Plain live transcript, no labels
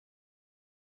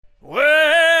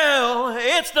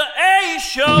It's the A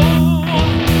Show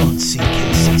on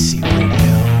CKCC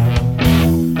Radio.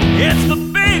 It's the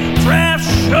big draft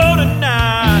show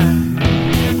tonight.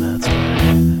 That's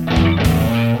right.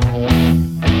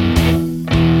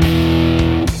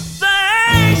 The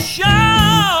A Show.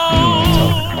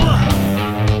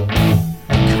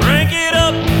 Crank it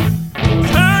up,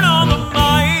 turn on the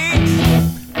mic.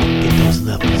 Get those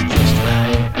levels just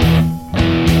right.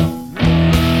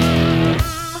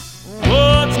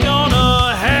 What's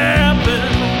gonna happen?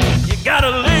 You gotta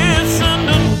listen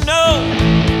to know.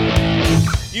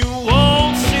 You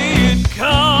won't see it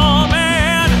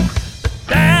coming, but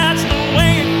that's the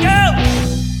way it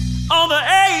goes on the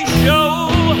A Show.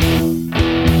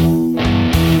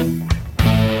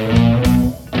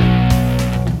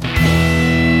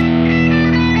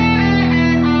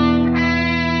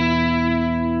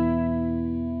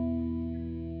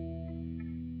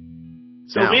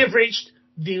 So Now- we have reached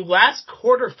the last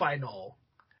quarterfinal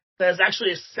that is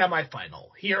actually a semifinal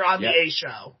here on Yep. the A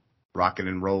Show. Rocking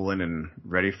and rolling and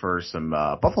ready for some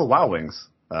Buffalo Wild Wings,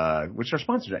 which are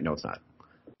sponsored. No, it's not.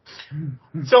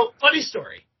 So, funny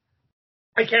story.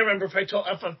 I can't remember if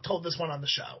I've told this one on the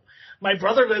show. My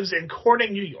brother lives in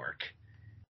Corning, New York.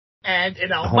 And in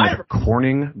The home of Elmira, the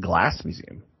Corning Glass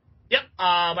Museum. yep,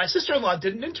 my sister-in-law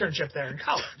did an internship there in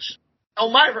college.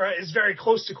 Elmira is very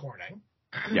close to Corning.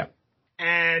 Yeah.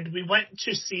 And we went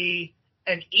to see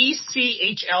an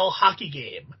ECHL hockey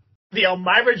game. The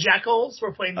Elmira Jackals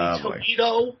were playing the Oh, boy.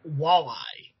 Toledo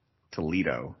Walleye.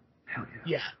 Toledo.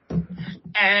 Yeah.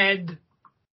 And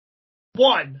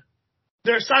one,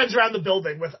 there are signs around the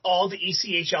building with all the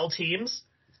ECHL teams.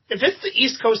 If it's the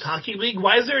East Coast Hockey League,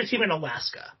 why is there a team in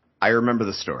Alaska? I remember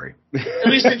the story. At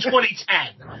least in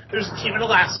 2010, there's a team in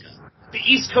Alaska. The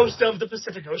East Coast of the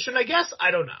Pacific Ocean, I guess?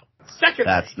 I don't know. Secondly,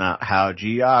 That's not how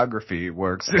geography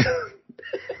works.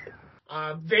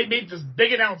 they made this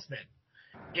big announcement.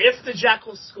 If the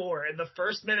Jackals score in the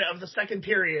first minute of the second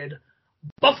period,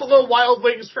 Buffalo Wild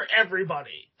Wings for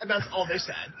everybody. And that's all they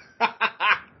said.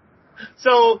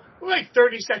 So, we're like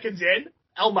 30 seconds in,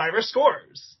 Elmira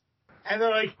scores. And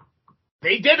they're like,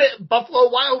 they did it,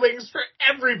 Buffalo Wild Wings for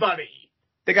everybody.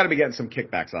 They got to be getting some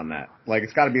kickbacks on that. Like,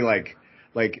 it's got to be like,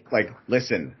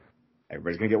 listen,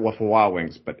 everybody's going to get Buffalo Wild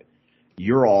Wings, but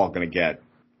you're all going to get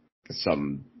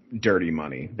some dirty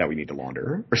money that we need to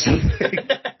launder or something.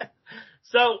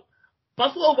 So,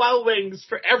 Buffalo Wild Wings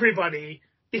for everybody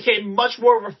became much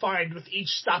more refined with each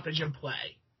stoppage in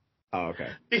play. Oh, okay.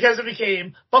 Because it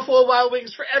became Buffalo Wild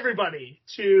Wings for everybody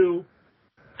to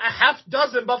a half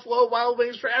dozen Buffalo Wild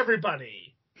Wings for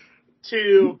everybody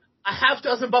to a half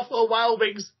dozen Buffalo Wild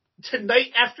Wings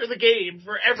tonight after the game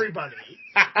for everybody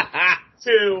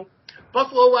to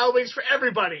Buffalo Wild Wings for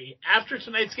everybody after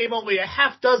tonight's game only a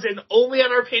half dozen only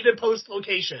at our Painted Post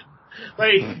location.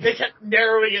 Like, they kept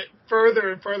narrowing it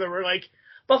further and further. We're like,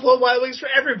 Buffalo Wild Wings for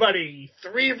everybody,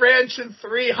 3 ranch and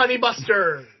 3 honey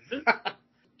mustard.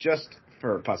 Just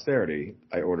for posterity,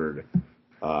 I ordered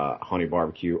honey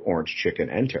barbecue, orange chicken,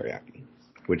 and teriyaki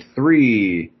with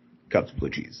 3 cups of blue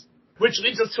cheese. Which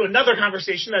leads us to another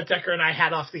conversation that Decker and I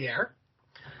had off the air.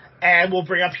 And we'll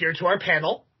bring up here to our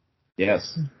panel.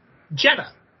 Yes.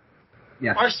 Jenna,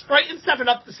 Yeah. are Sprite and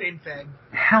 7-Up the same thing?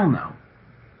 Hell no.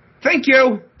 Thank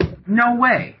you. No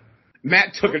way.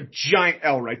 Matt took a giant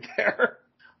L right there.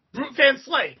 Brute Van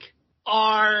Slyke,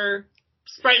 are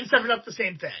Sprite and 7-Up the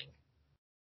same thing?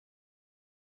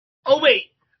 Oh, wait.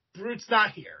 Brute's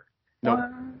not here.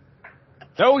 No.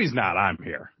 No, he's not. I'm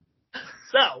here.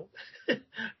 So,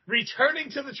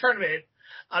 returning to the tournament,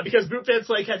 because Brute Van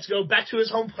Slyke had to go back to his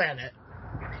home planet,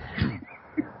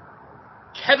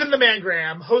 Kevin the Man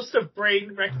Graham, host of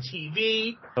Brain Wreck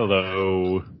TV,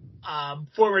 Hello.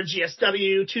 former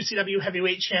GSW, 2CW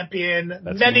heavyweight champion,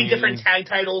 That's many me. different tag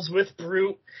titles with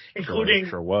Brute, including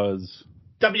Sure was.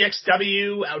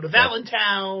 WXW out of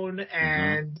Allentown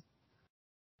and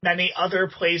many other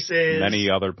places. Many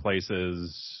other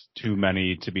places. Too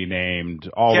many to be named.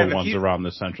 All Kevin, the ones you- around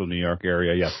the central New York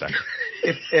area. Yes, Decker.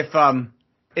 If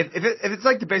it's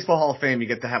like the Baseball Hall of Fame, you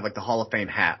get to have like the Hall of Fame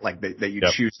hat, like that you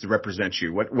Yep. choose to represent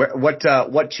you.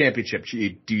 What championship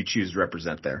do you choose to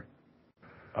represent there?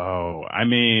 Oh, I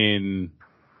mean,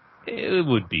 it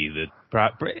would be the.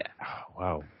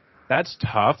 Wow. That's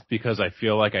tough because I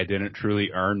feel like I didn't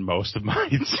truly earn most of my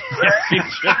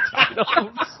championship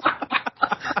titles.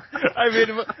 I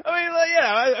mean, like,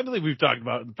 yeah, I believe we've talked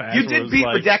about it in the past. You where it did was beat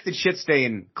like, Redacted Shit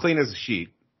Stain clean as a sheet.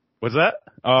 What's that?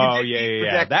 Oh, did yeah, beat yeah,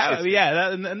 yeah. Redacted That, Shit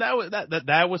yeah,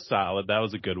 that was solid. That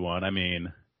was a good one. I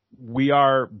mean,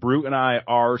 Brute and I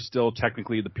are still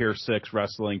technically the Pier 6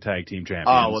 Wrestling Tag Team Champions.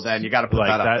 Oh, well then you got to put Like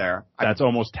that up there. That's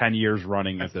almost 10 years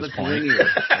running at this That's point. linear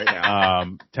right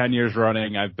now. 10 years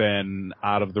running. I've been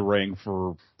out of the ring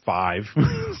for 5.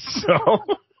 So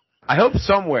I hope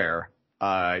somewhere,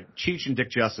 Cheech and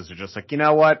Dick Justice are just like, you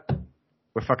know what?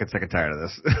 We're fucking sick and tired of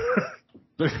this.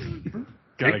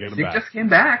 gotta get him Dick back. just came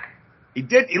back. He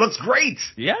did. He looks great.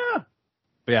 Yeah.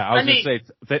 But yeah, I was going to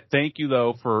say thank you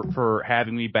though for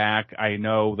having me back. I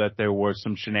know that there were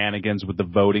some shenanigans with the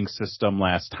voting system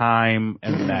last time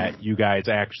and that you guys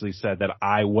actually said that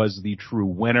I was the true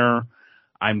winner.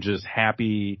 I'm just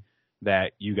happy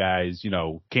that you guys,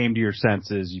 came to your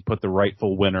senses. You put the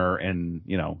rightful winner in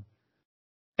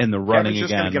the running Kevin's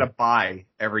just again. going to get a bye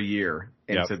every year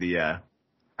into the,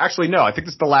 actually no, I think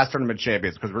this is the last tournament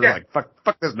champions because we're like,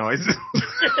 fuck this noise.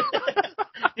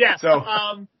 Yeah. So,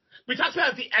 we talked about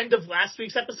it at the end of last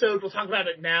week's episode. We'll talk about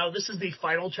it now. This is the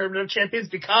final tournament of champions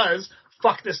because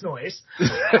fuck this noise.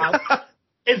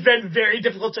 It's been very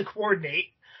difficult to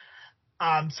coordinate.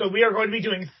 So we are going to be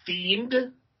doing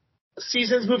themed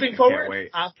seasons moving forward.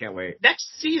 Can't wait. Next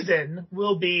season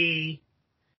will be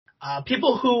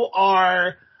people who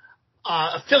are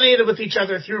affiliated with each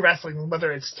other through wrestling,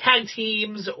 whether it's tag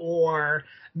teams or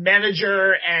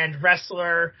manager and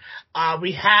wrestler.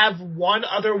 We have one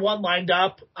other one lined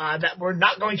up that we're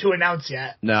not going to announce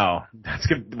yet. No,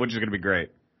 which is going to be great.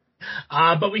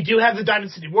 But we do have the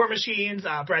Diamond City War Machines,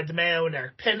 Brad DeMeo and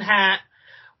Eric Pinhat.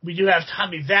 We do have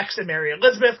Tommy Vex and Mary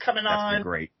Elizabeth coming on. That's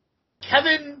great.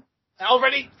 Kevin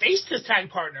already faced his tag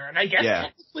partner, and I guess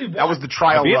technically won. That was the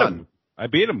trial run. I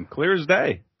beat him clear as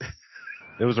day.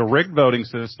 It was a rigged voting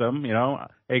system,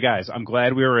 Hey guys, I'm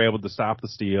glad we were able to stop the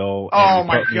steal. Oh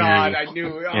my God, I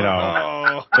knew.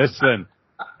 Listen,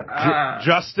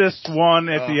 justice won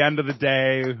at the end of the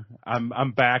day.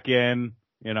 I'm back in,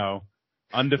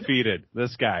 undefeated.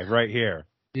 This guy right here.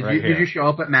 Did you show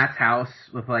up at Matt's house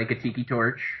with like a tiki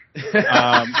torch?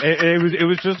 It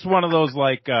was just one of those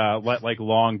like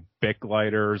long Bic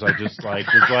lighters. I just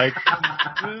was like,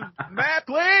 Matt,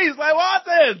 please, I want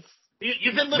this.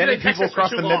 You've been living Many in people Texas across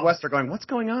for the too long. Midwest are going, what's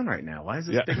going on right now? Why is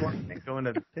this big one thing going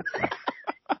to Pittsburgh?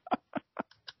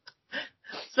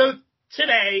 So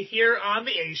today, here on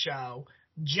the A Show,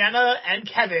 Jenna and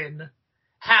Kevin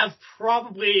have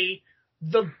probably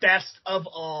the best of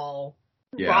all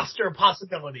roster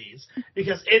possibilities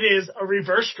because it is a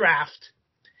reverse draft.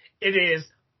 It is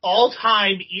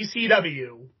all-time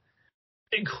ECW,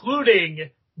 including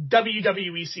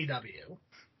WWECW.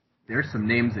 There's some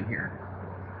names in here.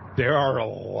 There are a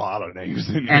lot of names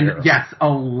in here. And yes, a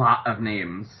lot of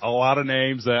names. A lot of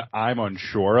names that I'm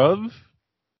unsure of.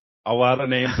 A lot of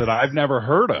names that I've never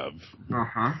heard of.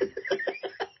 Uh-huh.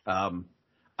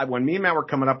 When me and Matt were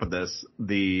coming up with this,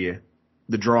 the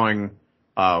drawing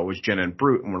was Jenna and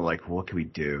Brute, and we're like, what can we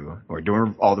do? We're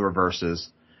doing all the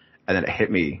reverses, and then it hit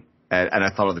me, and I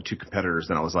thought of the two competitors,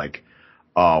 and I was like,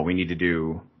 oh, we need to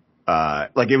do,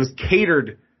 it was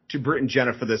catered to Brute and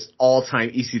Jenna for this all-time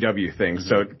ECW thing. Mm-hmm.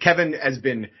 So Kevin has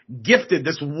been gifted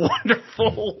this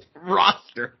wonderful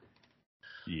roster.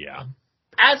 Yeah.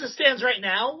 As it stands right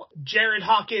now, Jared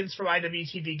Hawkins from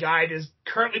IWTV Guide is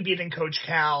currently beating Coach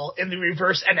Cal in the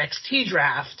reverse NXT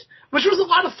draft, which was a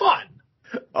lot of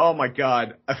fun. Oh my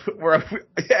God. Where I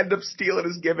ended up stealing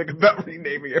his gimmick about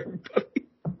renaming everybody.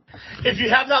 If you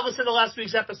have not listened to last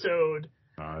week's episode,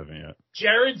 No, I haven't yet.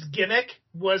 Jared's gimmick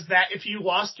was that if you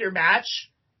lost your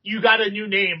match, you got a new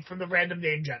name from the random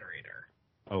name generator.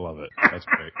 I love it. That's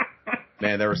great.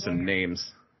 Man, there were some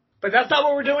names. But that's not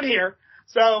what we're doing here.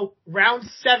 So round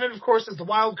 7, of course, is the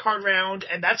wild card round,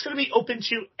 and that's going to be open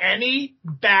to any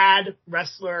bad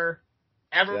wrestler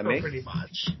ever, pretty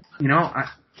much.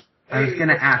 I was going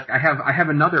to ask. I have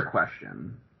another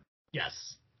question.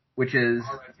 Yes. Which is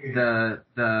the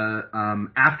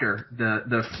after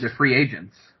the free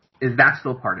agents. Is that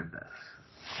still part of this?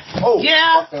 Oh,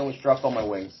 yeah. I almost dropped all my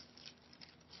wings.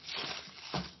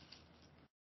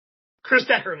 Chris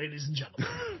Decker, ladies and gentlemen.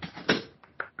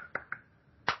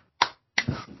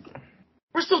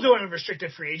 We're still doing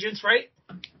unrestricted free agents, right?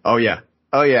 Oh yeah.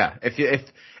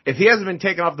 If he hasn't been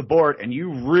taken off the board and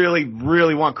you really,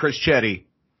 really want Chris Chetty,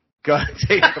 go ahead and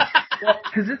take him. Well,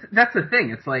 because that's the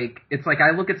thing. It's like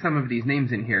I look at some of these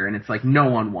names in here, and it's like no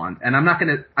one wants. And I'm not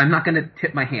gonna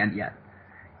tip my hand yet,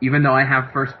 even though I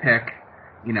have first pick.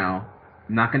 I'm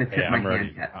not gonna tip my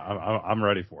hand yet. I'm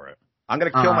ready for it. I'm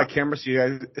gonna kill my camera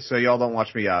so y'all don't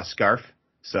watch me scarf.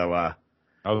 So I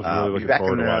was really looking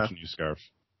forward to watching you scarf.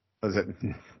 What is it?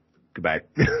 Goodbye.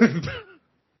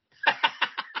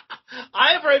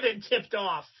 I have already been tipped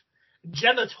off.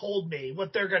 Jenna told me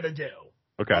what they're gonna do.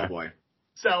 Okay. Oh boy.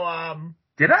 So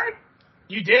Did I?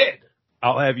 You did.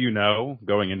 I'll have you know,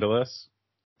 going into this,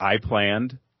 I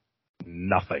planned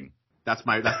nothing. That's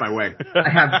my way.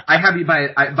 I have you by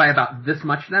about this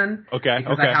much then. Okay,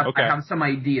 Because I have some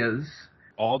ideas.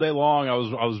 All day long, I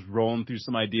was rolling through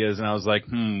some ideas, and I was like,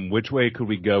 which way could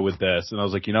we go with this? And I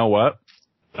was like, you know what?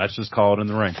 Let's just call it in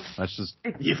the ring. Let's just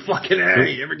You fucking A.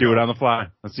 Here we do go. it on the fly.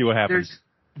 Let's see what happens.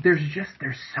 There's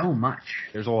so much.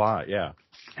 There's a lot, yeah.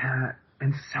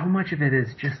 And so much of it is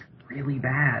just really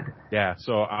bad. Yeah,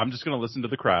 so I'm just going to listen to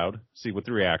the crowd, see what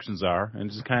the reactions are, and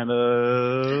just kind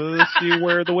of see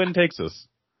where the wind takes us.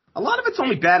 A lot of it's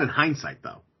only bad in hindsight,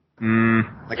 though.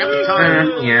 Like at the Uh,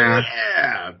 time,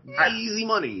 yeah. easy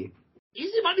money.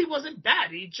 Easy Money wasn't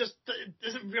bad. He just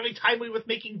isn't really timely with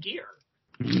making gear.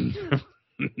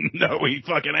 No, he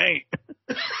fucking ain't.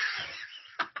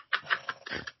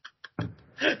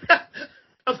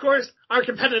 Of course, our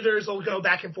competitors will go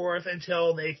back and forth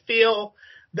until they feel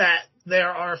that there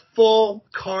are full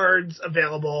cards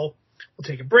available. We'll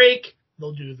take a break.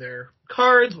 They'll do their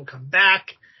cards. We'll come back.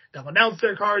 They'll announce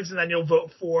their cards, and then you'll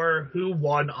vote for who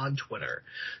won on Twitter.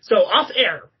 So off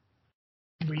air,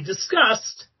 we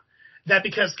discussed that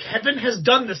because Kevin has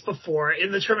done this before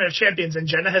in the Tournament of Champions and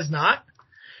Jenna has not,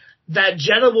 that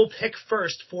Jenna will pick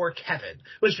first for Kevin,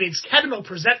 which means Kevin will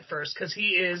present first because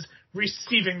he is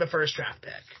receiving the first draft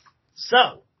pick.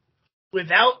 So,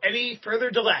 without any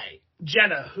further delay,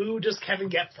 Jenna, who does Kevin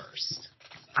get first?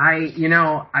 I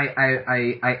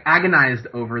agonized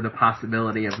over the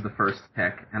possibility of the first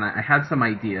pick, and I had some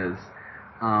ideas,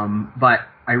 but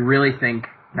I really think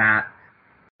that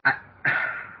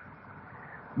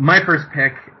my first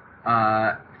pick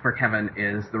for Kevin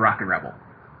is the Rockin' Rebel.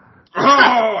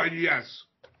 Oh, yes.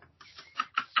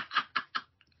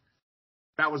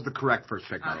 That was the correct first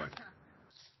pick, by the way.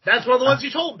 That's one of the ones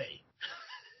you told me.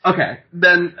 Okay.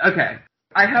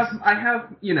 I have,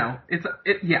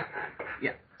 yeah.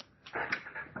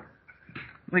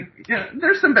 Like, yeah,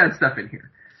 there's some bad stuff in here.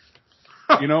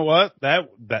 You know what? That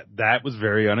was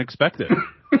very unexpected.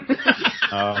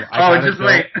 Just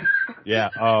wait. Yeah.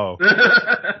 Oh.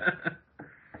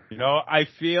 You know, I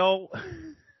feel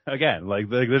again like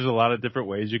there's a lot of different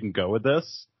ways you can go with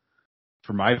this.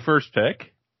 For my first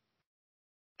pick,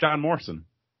 John Morrison.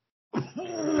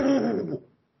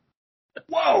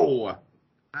 Whoa!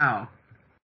 Wow.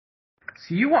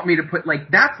 So you want me to put,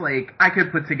 that's I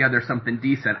could put together something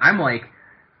decent. I'm like,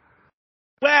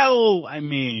 Well, I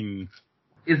mean,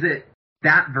 is it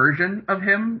that version of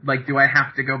him? Like, do I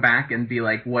have to go back and be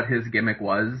like what his gimmick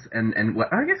was and what?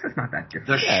 I guess it's not that different.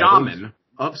 The Yeah, shaman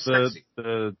of sexy.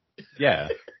 Yeah.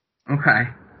 Okay.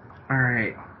 All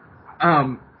right.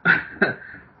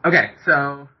 Okay.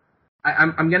 So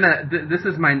I'm gonna. This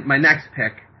is my next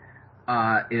pick.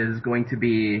 Is going to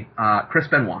be Chris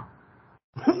Benoit.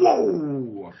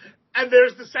 Whoa! And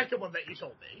there's the second one that you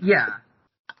told me. Yeah.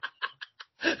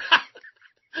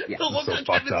 Yeah, The look So on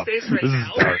fucked Kevin's up. face right This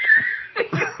now. is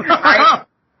dark.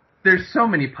 There's so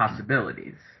many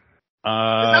possibilities. Is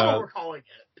that what we're calling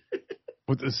it?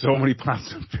 With so many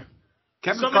possibilities.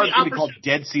 Kevin's So card's many going to be called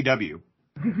Dead CW.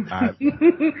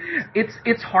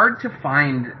 It's hard to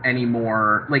find any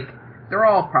more. Like, they're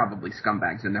all probably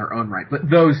scumbags in their own right, but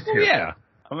those two. Yeah.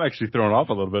 I'm actually thrown off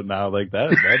a little bit now. Like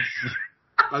that's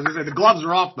I was going to say, the gloves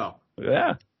are off, though.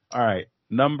 yeah. All right.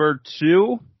 Number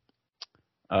 2,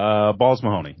 Balls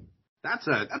Mahoney. That's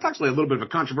actually a little bit of a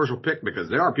controversial pick because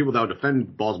there are people that would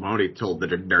defend Balls Mahoney till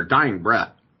their dying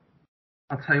breath.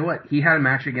 I'll tell you what, he had a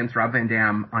match against Rob Van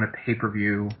Dam on a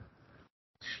pay-per-view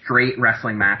straight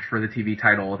wrestling match for the TV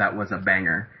title that was a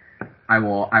banger. I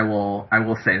will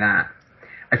say that.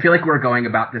 I feel like we're going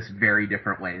about this very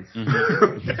different ways.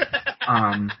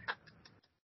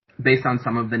 Based on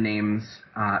some of the names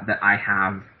that I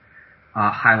have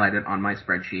highlighted on my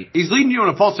spreadsheet. He's leading you in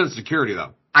a false sense of security,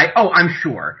 though. I'm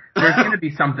sure. There's going to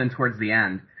be something towards the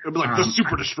end. It'll be like the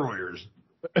Super Destroyers.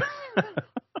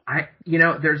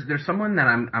 There's someone that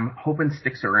I'm hoping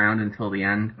sticks around until the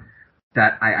end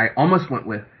that I almost went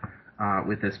with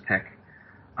this pick,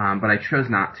 but I chose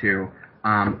not to.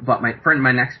 But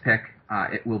my next pick,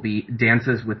 it will be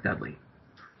Dances with Dudley.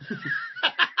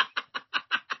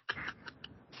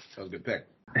 That was a good pick.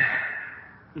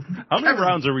 How many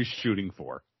rounds are we shooting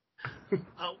for? It's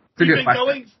a We've good been question.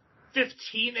 going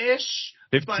 15-ish.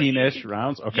 15-ish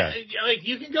rounds? Okay. Yeah,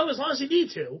 you can go as long as you need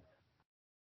to.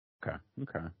 Okay.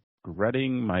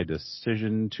 Regretting my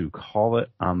decision to call it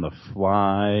on the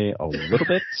fly a little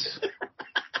bit.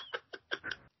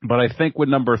 But I think with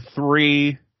number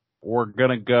 3, we're going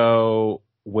to go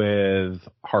with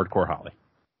Hardcore Holly.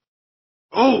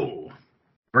 Oh!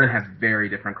 We're going to have very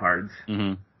different cards.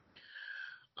 Mm-hmm.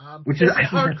 Which Is is it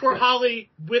Hardcore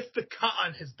Holly with the cut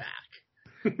on his back?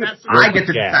 That's the I get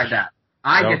to Yeah. decide that.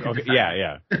 I get to Okay, decide.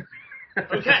 yeah.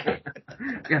 Okay.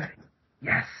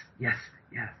 Yes.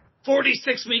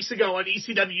 46 weeks ago on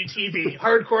ECW TV,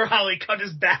 Hardcore Holly cut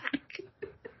his back.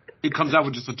 He comes out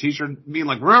with just a t-shirt being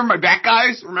like, remember my back,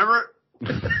 guys? Remember?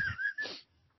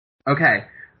 Okay.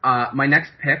 My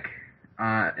next pick,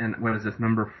 and what is this,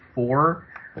 number 4,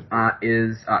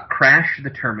 is Crash the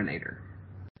Terminator.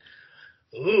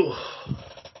 Ooh.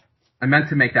 I meant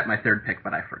to make that my third pick,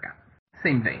 but I forgot.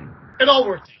 Same vein. It all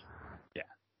worked out. Yeah.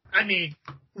 I mean,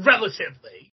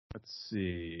 relatively. Let's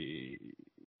see.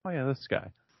 Oh yeah, this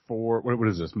guy. What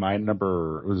is this? My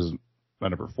number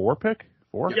 4 pick?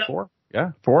 4? Yep. 4?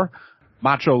 Yeah, 4.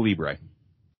 Macho Libre.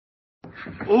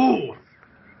 Ooh.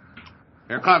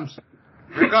 Here it comes.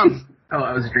 Oh,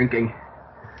 I was drinking.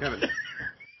 Kevin,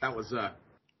 that was a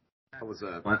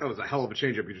hell of a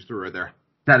changeup you just threw right there.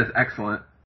 That is excellent.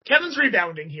 Kevin's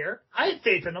rebounding here. I had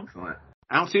faith in him. Excellent.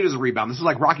 I don't see it as a rebound. This is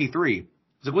like Rocky 3. He's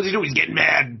like, what's he doing? He's getting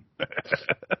mad.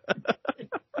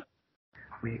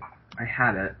 Wait, I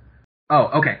had it.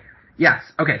 Oh, okay. Yes.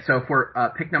 Okay, so for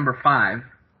pick number 5,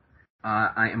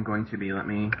 I am going to be, let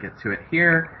me get to it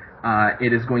here.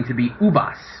 It is going to be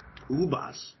Ubas.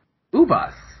 Ubas.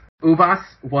 Ubas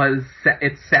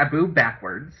it's Sabu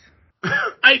backwards.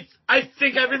 I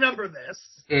think I remember this.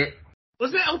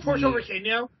 Wasn't it El Porto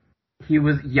Riqueño? He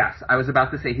was, yes, I was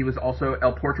about to say he was also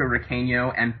El Porto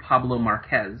Riqueño and Pablo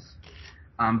Marquez.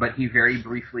 But he very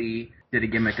briefly did a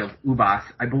gimmick of Ubas.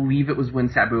 I believe it was when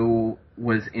Sabu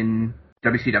was in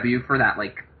WCW for that,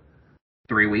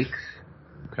 3 weeks.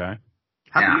 Okay.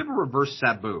 How do you ever reverse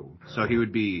Sabu? So he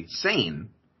would be sane.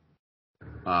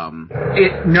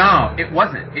 No, it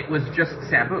wasn't. It was just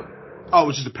Sabu. Oh, it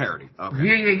was just a parody.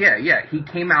 Okay. Yeah. He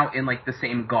came out in, the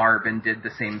same garb and did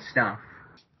the same stuff.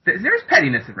 There's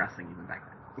pettiness in wrestling even back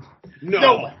then.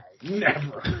 No way.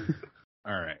 Never.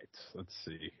 All right. Let's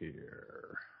see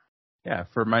here. Yeah,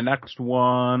 for my next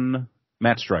one,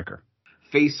 Matt Striker.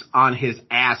 Face on his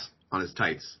ass on his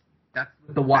tights. That's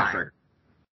the Y.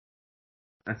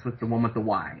 That's with the one with the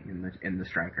Y in the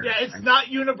Striker. Yeah, it's not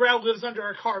Unibrow lives under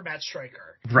a car, Matt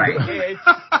Striker. Right. It's,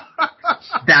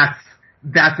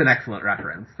 That's an excellent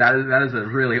reference. That is a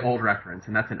really old reference,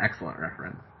 and that's an excellent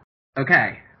reference.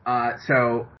 Okay,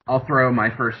 so I'll throw my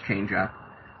first change up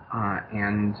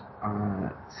and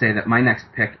say that my next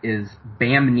pick is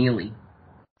Bam Neely.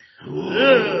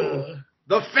 ugh.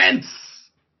 The fence!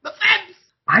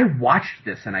 I watched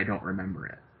this and I don't remember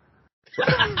it.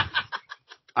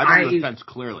 I remember the fence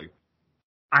clearly.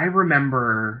 I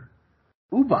remember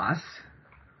Ubas.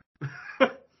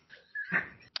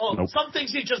 Oh, Nope. some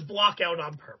things you just block out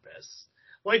on purpose.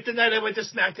 Like the night I went to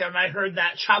SmackDown and I heard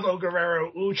that Chavo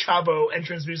Guerrero, Ooh Chavo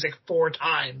entrance music 4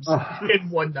 times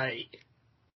in one night.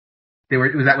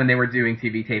 Was that when they were doing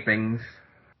TV tapings?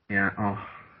 Yeah. Oh.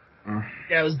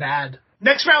 Yeah, it was bad.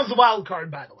 Next round's the wild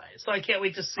card, by the way, so I can't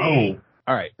wait to see. Oh.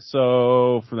 All right.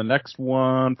 So for the next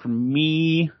one, from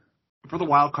me, For the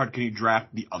wild card, can you draft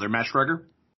the other Matt Striker?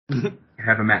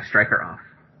 Have a Matt Striker off.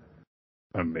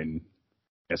 I mean,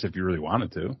 guess if you really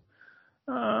wanted to.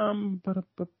 Can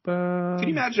you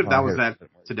imagine if that was that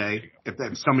today?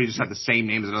 If somebody just had the same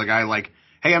name as another guy, like,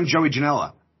 hey, I'm Joey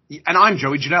Janela. And I'm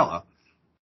Joey Janela.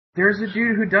 There's a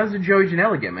dude who does a Joey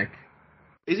Janela gimmick.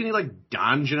 Isn't he like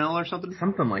Don Janela or something?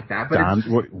 Something like that. But Don, it's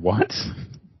just, what?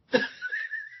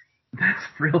 that's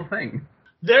a real thing.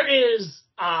 There is,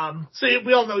 so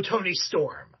we all know Tony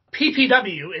Storm.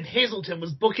 PPW in Hazleton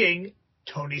was booking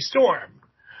Tony Storm,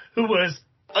 who was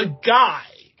a guy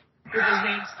with his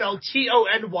name spelled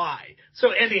Tony.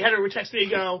 So Andy Header would text me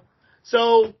and go,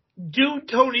 so dude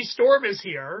Tony Storm is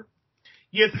here.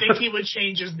 You'd think he would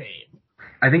change his name.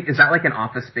 I think, is that like an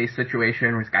Office Space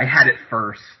situation where I had it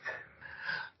first?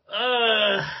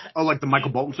 Oh, like the Michael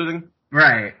Bolton thing?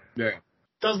 Right. Yeah.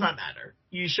 Does not matter.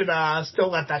 You should still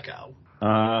let that go.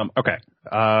 Okay.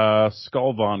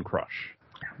 Skull Von Crush.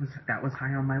 That was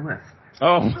high on my list.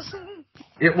 Oh.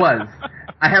 It was.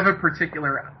 I have a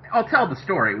particular. I'll tell the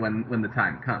story when the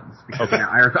time comes. Because Okay.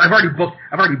 I've already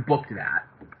booked that.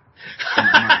 in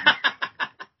my mind.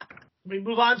 We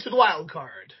move on to the wild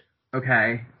card.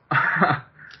 Okay.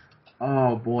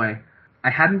 Oh boy, I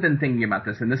hadn't been thinking about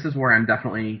this, and this is where I'm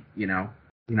definitely,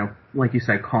 like you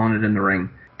said, calling it in the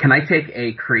ring. Can I take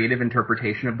a creative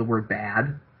interpretation of the word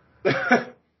bad?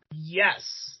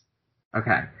 Yes.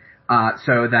 Okay.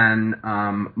 So then,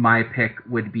 my pick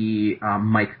would be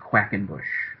Mike Quackenbush.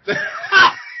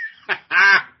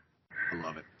 I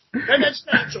love it. I mentioned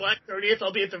that on July 30th,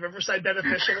 I'll be at the Riverside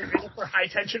Beneficial Arena for High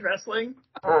Tension Wrestling.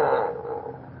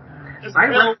 As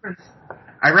well.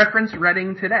 I referenced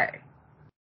Reading today.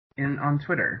 on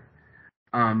Twitter.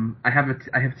 I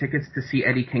have tickets to see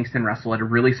Eddie Kingston wrestle at a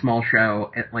really small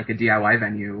show at like a DIY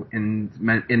venue in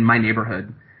my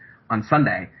neighborhood on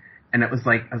Sunday. And I was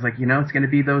like, it's going to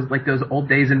be those old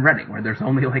days in Reading where there's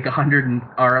only like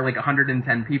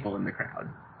 110 people in the crowd.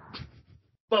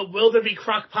 But will there be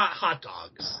crock-pot hot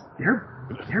dogs? There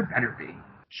better be.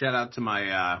 Shout out to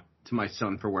my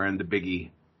son for wearing the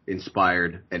Biggie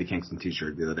inspired Eddie Kingston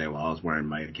t-shirt the other day while I was wearing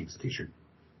my Eddie Kingston t-shirt.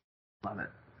 Love it.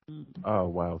 Oh,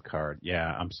 wild card. Yeah,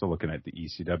 I'm still looking at the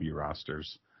ECW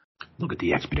rosters. Look at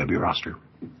the XPW roster.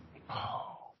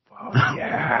 Oh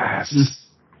yes.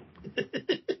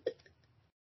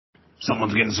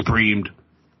 Someone's getting supremed.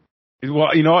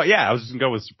 Well, you know what? Yeah, I was just going to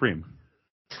go with Supreme.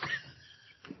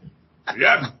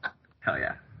 Yeah. Hell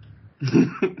yeah.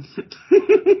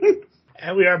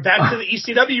 And we are back to the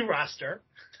ECW roster.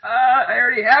 I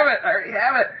already have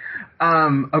it.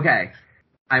 Okay.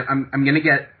 I'm gonna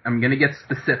get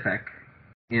specific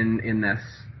in this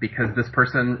because this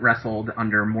person wrestled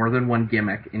under more than one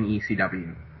gimmick in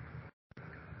ECW.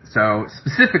 So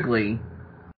specifically,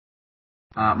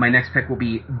 my next pick will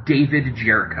be David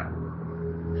Jericho.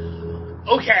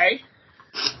 Okay.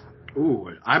 Ooh,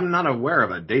 I'm not aware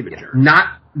of a David Jericho.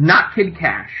 Not Kid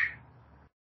Cash,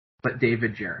 but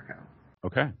David Jericho.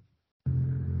 Okay.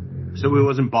 So it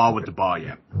wasn't Ball with the Ball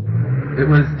yet.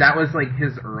 That was like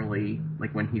his early,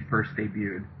 like when he first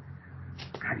debuted.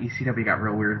 God, ECW got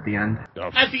real weird at the end.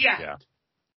 At the end.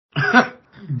 Yeah.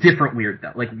 Different weird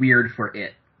though, like weird for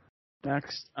it.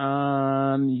 Next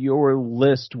on your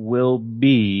list will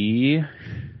be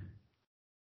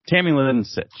Tammy Lynn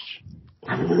Sitch.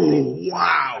 Oh,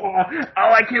 wow.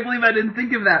 Oh, I can't believe I didn't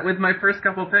think of that with my first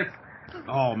couple picks.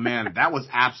 Oh, man, that was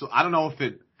absolute. I don't know if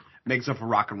it makes up for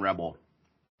Rockin' Rebel.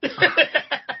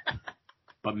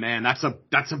 But, man, that's a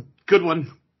good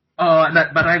one. Oh,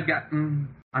 but I've got...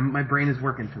 my brain is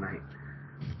working tonight.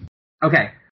 Okay,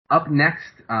 up next,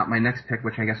 my next pick,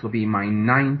 which I guess will be my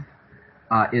 9th,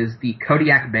 is the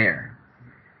Kodiak Bear.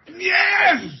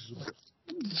 Yes!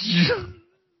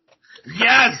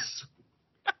 Yes!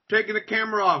 Taking the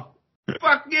camera off.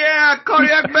 Fuck yeah,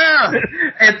 Kodiak Bear!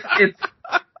 It's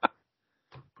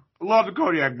Love the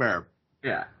Kodiak Bear.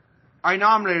 Yeah. I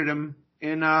nominated him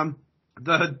in the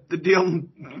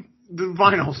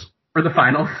finals. For the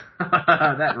finals.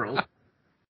 That rules.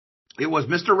 It was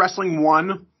Mr. Wrestling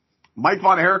 1, Mike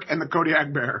Von Erich, and the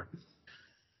Kodiak Bear.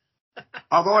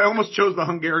 Although I almost chose the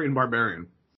Hungarian Barbarian.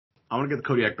 I want to get the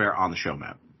Kodiak Bear on the show,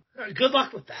 Matt. Good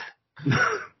luck with that.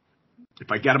 If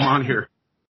I get him on here,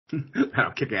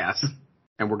 that'll kick ass.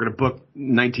 And we're going to book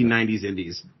 1990s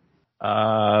indies.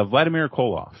 Vladimir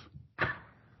Koloff.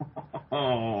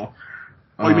 Oh,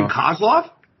 you mean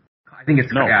Kozlov? I think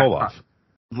it's... No, yeah, Koloff.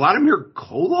 Vladimir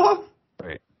Koloff?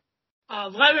 Right.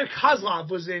 Vladimir Kozlov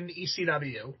was in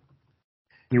ECW.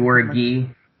 He wore a gi.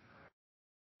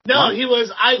 No, What? he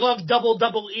was I Love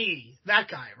Double E. That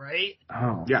guy, right?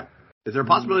 Oh. Yeah. Is there a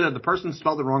possibility that the person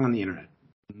spelled it wrong on the internet?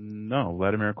 No,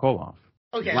 Vladimir Koloff.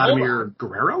 Okay, Vladimir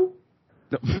Guerrero?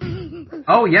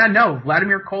 Oh, yeah, no,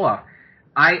 Vladimir Koloff.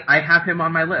 I have him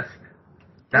on my list.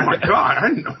 Oh my god, I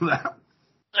didn't know that.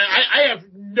 I have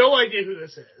no idea who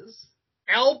this is.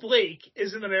 Al Blake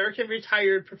is an American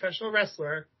retired professional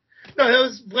wrestler. No, that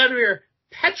was Vladimir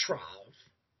Petrov.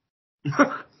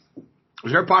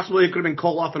 Was there a possibility it could have been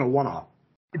Koloff in a one-off?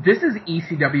 This is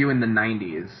ECW in the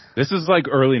 90s. This is like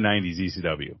early 90s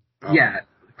ECW. Oh. Yeah,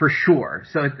 for sure.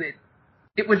 So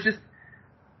it was just...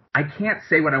 I can't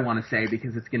say what I want to say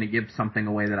because it's going to give something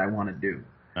away that I want to do.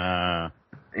 Yeah.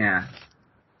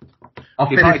 I'll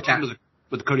He finish probably that.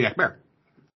 with the Kodiak Bear.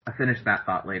 I'll finish that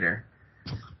thought later.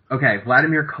 Okay,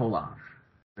 Vladimir Koloff.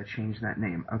 I changed that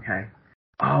name. Okay.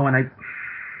 Oh, and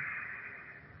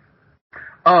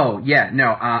Oh, yeah, no,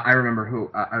 I remember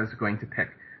who I was going to pick.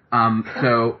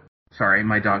 So, sorry,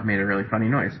 my dog made a really funny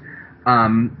noise.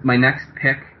 My next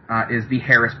pick is the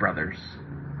Harris Brothers.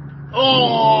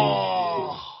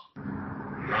 Oh!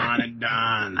 Ron and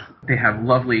Don. They have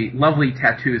lovely, lovely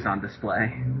tattoos on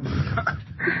display.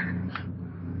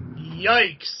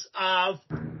 Yikes.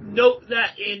 Note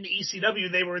that in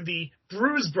ECW they were the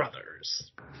Bruise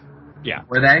Brothers. Yeah.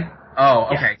 Were they? Oh,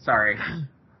 okay, sorry.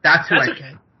 That's who That's I...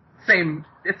 okay. Same,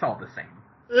 it's all the same.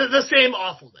 The same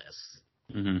awfulness.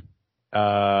 Mm-hmm.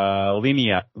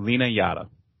 Lena Yada.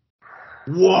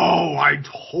 Whoa, I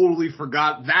totally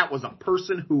forgot that was a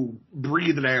person who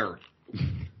breathed air.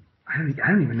 I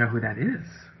don't even know who that is.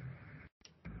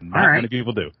 Not All right. many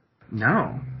people do.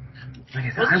 No. Like I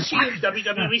said, Wasn't she in watched-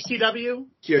 WWE CW?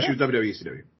 Yeah, she was WWE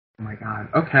ECW. Oh my god.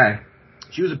 Okay.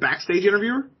 She was a backstage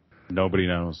interviewer? Nobody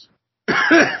knows.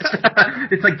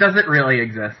 It's like, does it really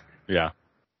exist? Yeah.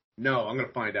 No, I'm gonna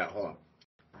find out. Hold on.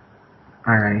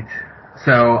 All right.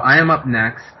 So I am up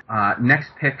next.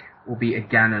 Next pick will be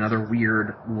again another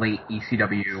weird late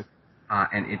ECW,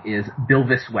 and it is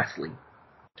Bilvis Wesley.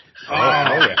 Oh,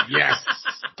 yeah. Yes.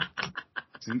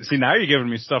 See, now you're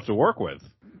giving me stuff to work with.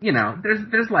 You know,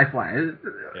 there's lifeline.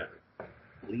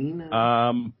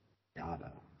 Lena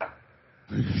Yada.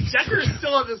 Decker is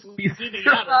still on this He's leading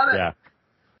still out. on it. Yeah.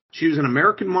 She was an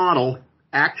American model,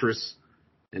 actress,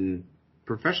 and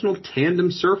professional tandem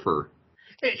surfer.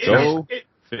 Go Is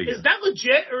figure. that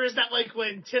legit, or is that like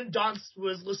when Tim Donst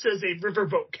was listed as a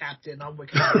riverboat captain on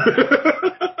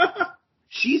Wikipedia?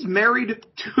 She's married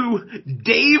to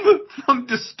Dave from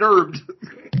Disturbed.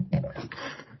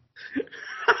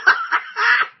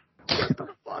 What the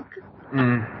fuck?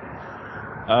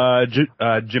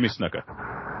 Jimmy Snuka.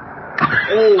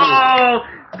 Oh,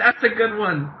 that's a good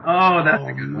one. Oh, that's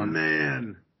a good one.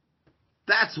 Man.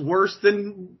 That's worse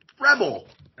than Rebel.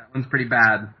 That one's pretty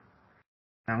bad.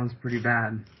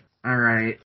 All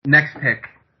right. Next pick.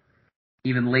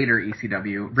 Even later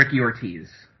ECW, Ricky Ortiz.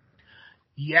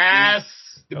 Yes,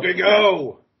 The Big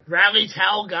O. Rally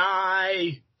Towel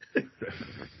guy.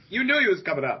 You knew he was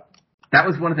coming up. That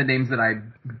was one of the names that I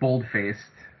bold-faced.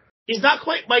 He's not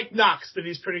quite Mike Knox, but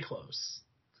he's pretty close.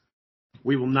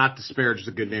 We will not disparage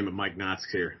the good name of Mike Knox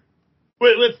here.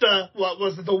 With the, what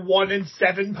was it, the 1 in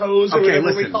 7 pose or Okay, whatever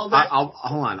we listen. called it?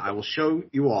 Hold on. I will show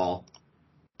you all.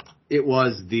 It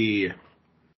was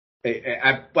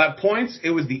at points, it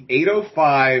was the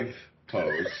 805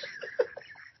 pose.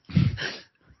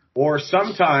 Or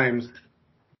sometimes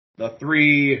the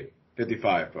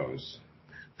 355 pose.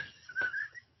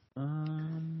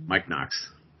 Mike Knox.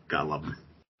 Gotta love him.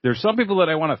 There's some people that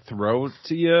I want to throw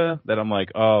to you that I'm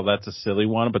like, oh, that's a silly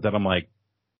one, but then I'm like,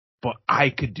 but I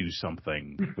could do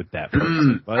something with that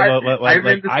person.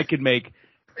 I could make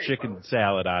chicken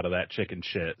salad out of that chicken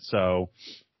shit. So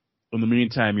in the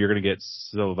meantime, you're going to get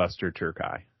Sylvester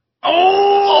Turkai.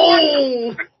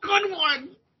 Oh! Good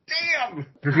one! Damn!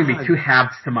 There's going to be 2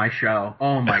 halves to my show.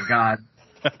 Oh, my God.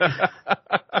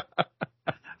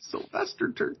 Sylvester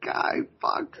Turkai,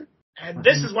 fuck. And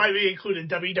this is why we included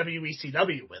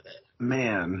WWECW with it.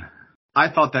 Man, I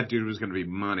thought that dude was going to be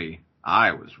money.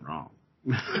 I was wrong.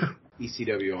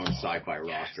 ECW on Sci-Fi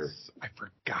roster. I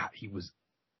forgot he was.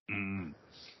 Oh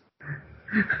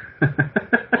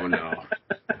no.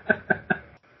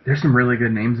 There's some really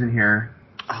good names in here.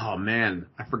 Oh man,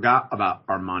 I forgot about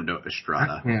Armando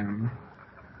Estrada.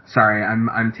 Sorry,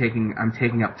 I'm taking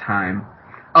up time.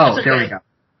 Oh, That's there okay. we go.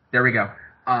 There we go.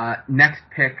 Next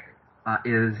pick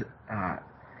is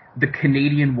the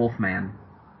Canadian Wolfman.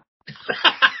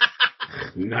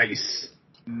 Nice.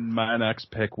 My next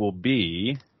pick will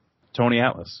be Tony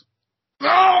Atlas.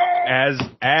 Oh! As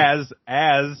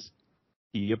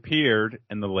he appeared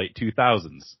in the late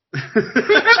 2000s.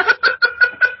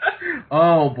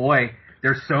 Oh boy,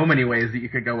 there's so many ways that you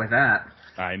could go with that.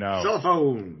 I know. Cell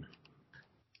phone.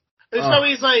 So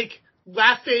he's like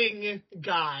laughing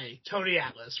guy, Tony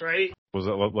Atlas, right? Was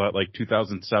it what, like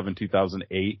 2007,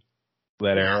 2008,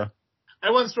 that era?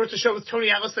 I once watched a show with Tony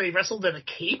Atlas that he wrestled in a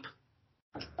cape.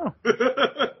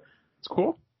 It's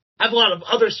cool. I have a lot of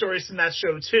other stories from that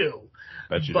show too.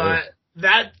 Bet you But do.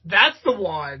 that's the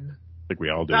one I think we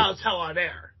all do. that I'll tell on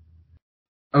air.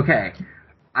 Okay,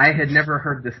 I had never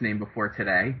heard this name before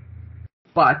today,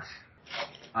 but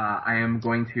I am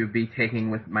going to be taking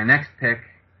with my next pick,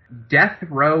 Death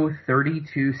Row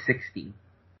 3260.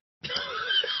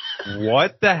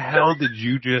 What the hell did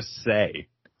you just say?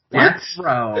 Death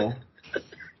Row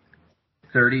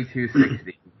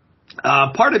 3260.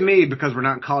 Pardon me because we're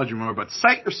not in college anymore, but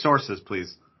cite your sources,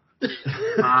 please.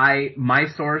 My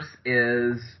source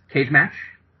is Cage Match.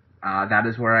 That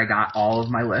is where I got all of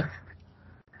my list.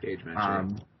 Cage match.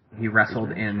 He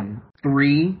wrestled in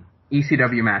 3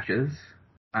 ECW matches,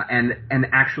 and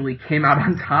actually came out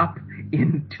on top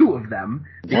in 2 of them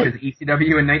because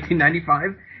ECW in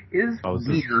 1995 is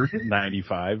weird.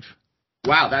 95.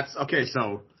 Wow, that's okay.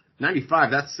 So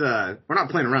 95. That's we're not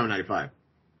playing around with 95.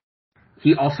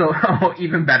 He also,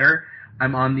 even better,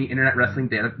 I'm on the Internet Wrestling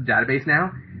database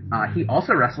now. He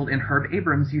also wrestled in Herb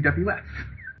Abrams' UWF.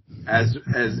 As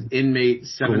inmate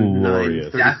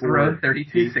Glorious. 7934. Death Row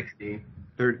 3260.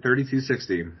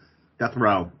 3260. Death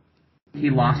Row.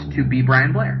 He lost to B.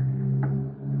 Brian Blair.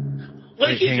 What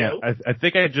did he Hang do? on. I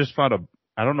think I just found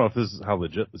I don't know if this is how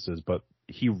legit this is, but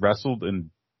he wrestled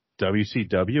in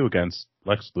WCW against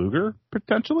Lex Luger,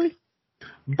 potentially?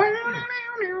 My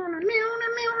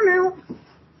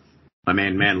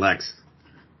man Lex.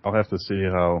 I'll have to see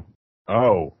how.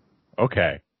 Oh,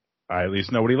 okay. I at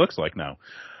least know what he looks like now.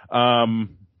 Oh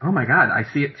my god, I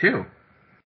see it too.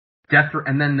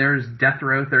 and then there's Death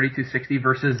Row 3260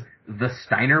 versus the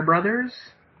Steiner Brothers.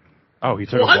 Oh, he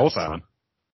took What? them both on.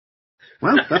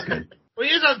 Well, that's good. Well,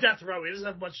 he is on death row. He doesn't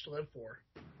have much to live for.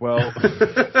 Well,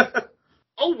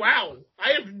 Oh, wow.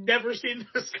 I have never seen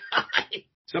this guy.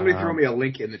 Somebody throw me a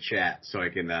link in the chat so I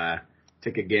can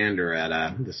take a gander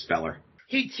at this feller.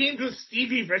 He teamed with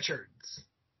Stevie Richards.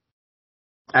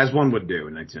 As one would do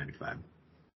in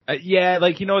 1995. yeah,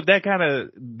 like, you know,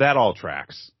 that all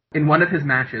tracks. In one of his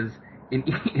matches in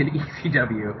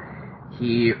ECW,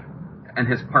 he and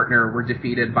his partner were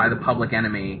defeated by the Public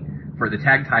Enemy for the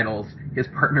tag titles. His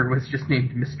partner was just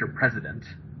named Mr. President.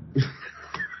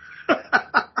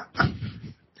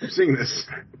 I'm seeing this.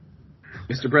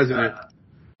 Mr. President,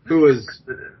 who is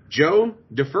Joe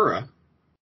DeFura.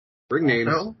 Ring names.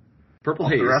 Also, Purple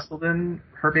also Haze. wrestled in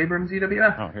Herb Abrams'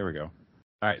 UWF. Oh, here we go. All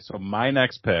right, so my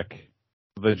next pick,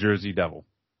 the Jersey Devil.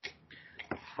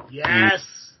 Yes.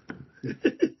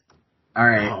 All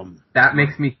right, that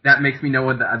makes me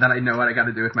know that I know what I got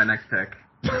to do with my next pick.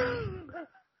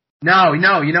 No,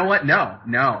 you know what? No,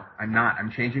 I'm not.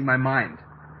 I'm changing my mind.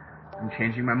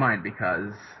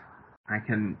 Because I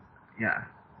can. Yeah.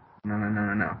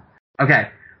 No. Okay.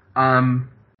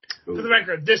 For the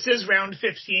record, this is round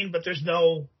 15, but there's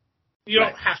no. You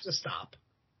don't have to stop.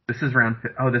 This is round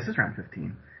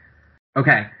 15.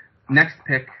 Okay. Next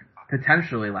pick,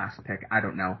 potentially last pick. I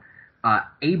don't know.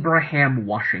 Abraham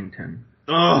Washington.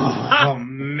 Oh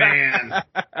man.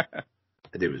 That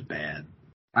dude was bad.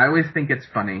 I always think it's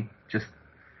funny, just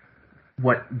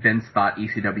what Vince thought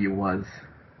ECW was.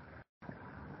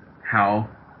 How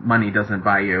money doesn't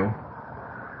buy you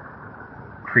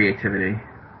creativity.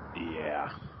 Yeah.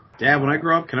 Dad, when I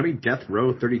grow up, can I be Death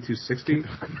Row 3260?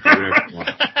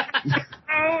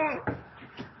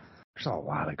 There's a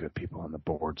lot of good people on the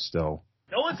board still.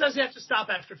 No one says you have to stop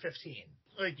after 15.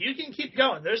 Like, you can keep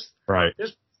going. There's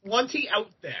plenty out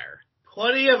there.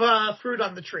 Plenty of fruit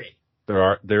on the tree.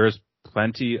 There is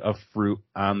plenty of fruit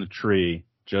on the tree,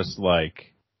 just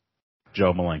like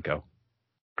Joe Malenko.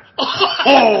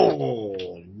 Oh,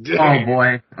 Oh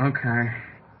boy. Okay.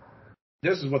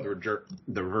 This is what the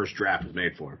reverse draft was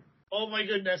made for. Oh my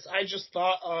goodness, I just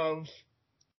thought of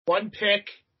one pick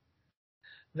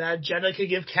that Jenna could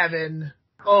give Kevin.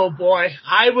 Oh boy,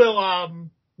 I will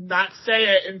not say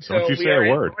it until Don't you we say are a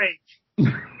in word. break.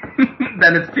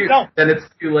 Then it's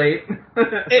too late.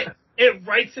 It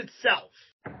writes itself.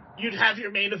 You'd have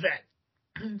your main event.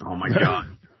 Oh my god.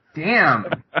 Damn.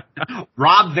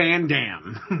 Rob Van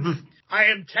Dam. I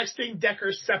am texting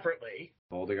Decker separately.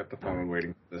 Holding up the phone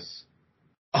waiting for this.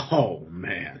 Oh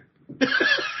man.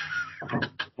 Oh,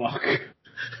 fuck.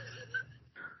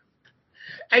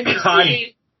 And you God.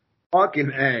 see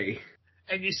Fucking A.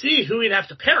 and you see who he'd have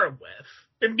to pair him with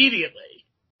immediately.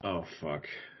 Oh fuck.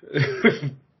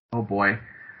 Oh boy.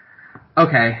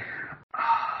 Okay.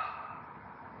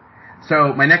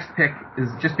 So my next pick is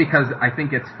just because I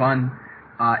think it's fun.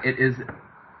 It is,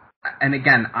 and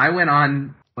again, I went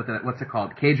on what's it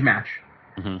called? Cage Match.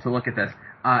 Mm-hmm. To look at this.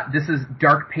 This is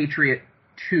Dark Patriot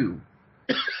 2.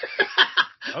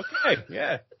 Okay,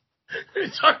 yeah.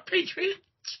 Dark Patriot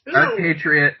 2. Dark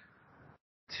Patriot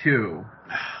 2.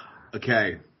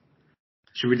 Okay.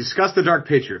 Should we discuss the Dark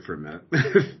Patriot for a minute?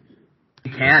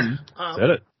 You can. Did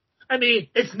it? I mean,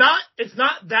 it's not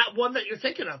that one that you're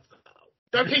thinking of, though.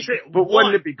 Dark Patriot But 1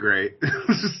 wouldn't it be great?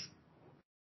 That's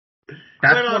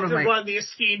went one on of to my. run the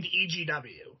esteemed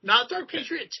EGW. Not Dark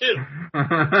Patriot 2.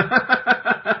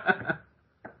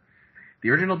 The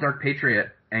original Dark Patriot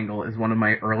angle is one of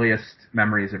my earliest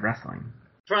memories of wrestling.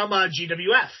 From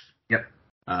GWF. Yep.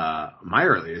 My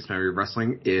earliest memory of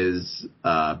wrestling is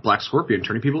Black Scorpion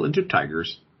turning people into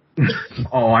tigers.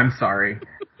 Oh, I'm sorry.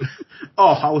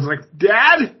 Oh, I was like,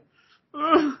 Dad?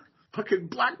 Fucking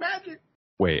black magic.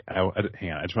 Wait,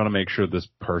 hang on. I just want to make sure this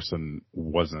person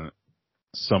wasn't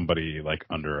somebody like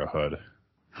under a hood.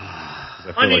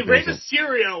 I mean, Rey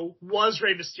Mysterio was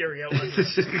Rey Mysterio.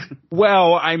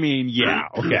 Well, I mean, yeah,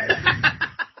 okay.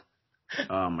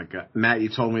 Oh my god, Matt, you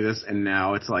told me this, and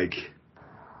now it's like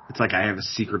I have a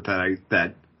secret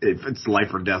that if it's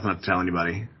life or death, not to tell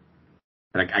anybody.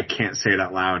 Like I can't say it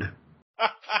out loud.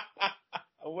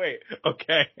 Wait,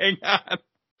 okay, hang on.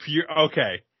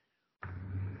 Okay.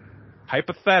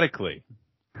 Hypothetically,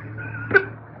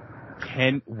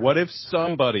 what if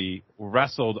somebody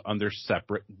wrestled under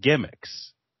separate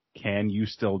gimmicks? Can you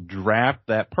still draft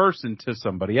that person to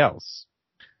somebody else?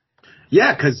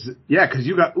 Yeah, cause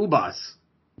you got Ubas.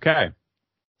 Okay.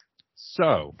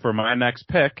 So, for my next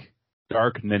pick,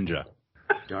 Dark Ninja.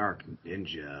 Dark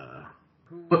Ninja.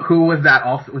 Who was that?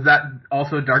 Was that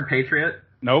also Dark Patriot?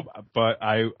 Nope, but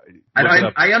I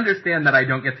I understand that I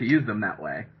don't get to use them that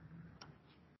way.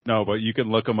 No, but you can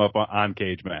look them up on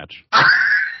Cage Match.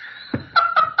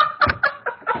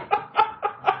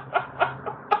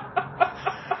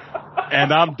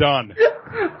 And I'm done.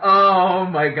 Oh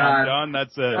my god. I'm done.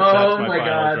 That's it. Oh That's my my final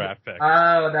god. draft pick.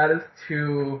 Oh, that is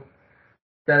too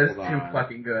Hold too on.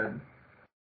 fucking good.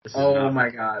 This is Oh not- my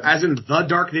god. As in the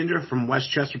Dark Ninja from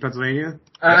Westchester, Pennsylvania.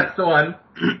 That's the one.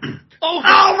 Oh,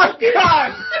 Oh my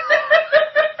god!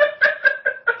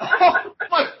 oh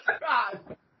my god!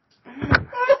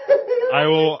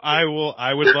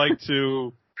 I would like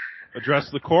to address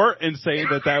the court and say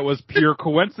that was pure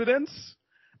coincidence.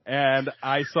 And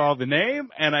I saw the name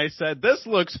and I said, this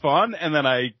looks fun. And then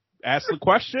I asked the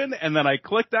question and then I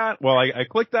clicked on, I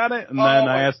clicked on it and then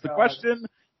I asked the question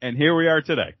and here we are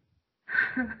today.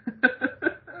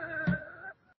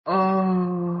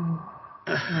 Oh.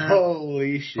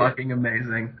 Holy shit! Fucking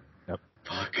amazing.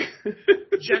 Fuck.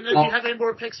 Jenna, do you have any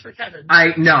more picks for Kevin?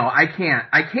 No, I can't.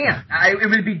 It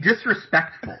would be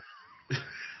disrespectful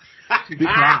to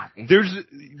try.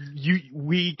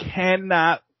 We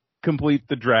cannot complete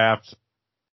the draft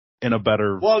in a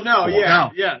better Well, no, form. yeah,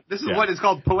 No. yeah. This is Yeah. what is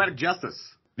called poetic justice.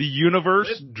 The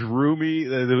universe drew me.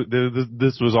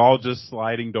 This was all just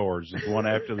sliding doors, just one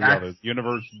after the other. The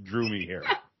universe drew me here.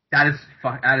 That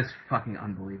is fucking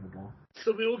unbelievable.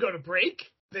 So we will go to break.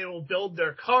 They will build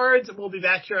their cards, and we'll be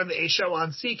back here on the A Show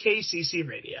on CKCC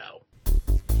Radio.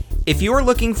 If you're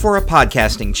looking for a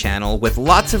podcasting channel with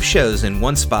lots of shows in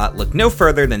one spot, look no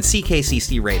further than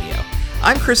CKCC Radio.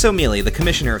 I'm Chris O'Mealy, the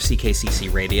commissioner of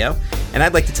CKCC Radio, and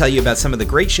I'd like to tell you about some of the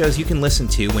great shows you can listen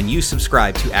to when you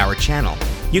subscribe to our channel.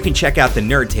 You can check out the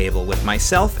Nerd Table with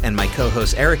myself and my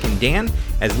co-hosts Eric and Dan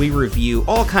as we review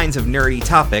all kinds of nerdy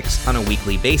topics on a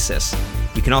weekly basis.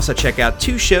 You can also check out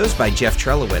two shows by Jeff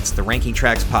Trelowitz, the Ranking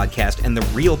Tracks podcast and the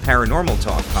Real Paranormal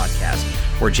Talk podcast,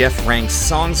 where Jeff ranks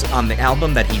songs on the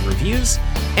album that he reviews,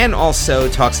 and also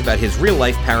talks about his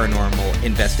real-life paranormal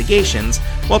investigations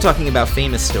while talking about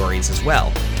famous stories as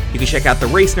well. You can check out the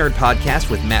Race Nerd podcast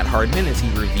with Matt Hardman as he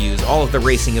reviews all of the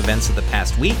racing events of the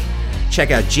past week.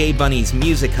 Check out Jay Bunny's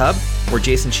Music Hub, where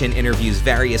Jason Chin interviews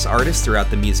various artists throughout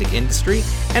the music industry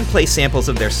and plays samples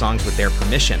of their songs with their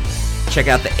permission. Check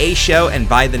out The A Show and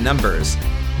By the Numbers.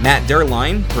 Matt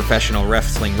Derline, professional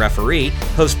wrestling referee,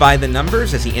 hosts By the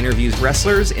Numbers as he interviews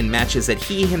wrestlers in matches that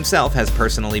he himself has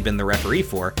personally been the referee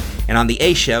for. And on The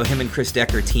A Show, him and Chris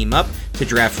Decker team up to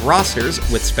draft rosters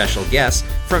with special guests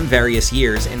from various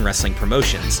years in wrestling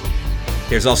promotions.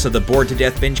 There's also the Bored to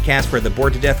Death Bingecast, where the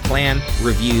Bored to Death clan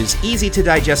reviews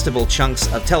easy-to-digestible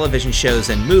chunks of television shows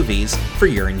and movies for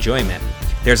your enjoyment.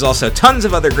 There's also tons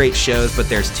of other great shows, but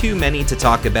there's too many to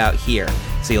talk about here.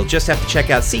 So you'll just have to check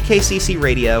out CKCC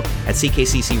Radio at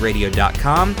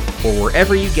ckccradio.com or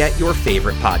wherever you get your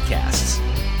favorite podcasts.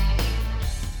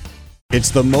 It's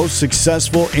the most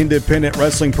successful independent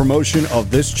wrestling promotion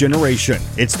of this generation.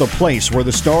 It's the place where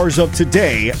the stars of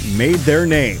today made their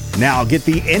name. Now get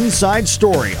the inside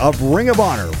story of Ring of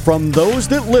Honor from those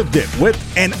that lived it with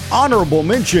an honorable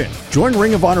mention. Join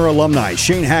Ring of Honor alumni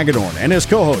Shane Hagedorn and his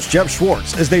co-host Jeff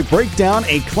Schwartz as they break down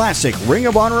a classic Ring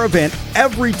of Honor event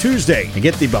every Tuesday and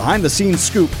get the behind-the-scenes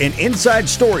scoop and inside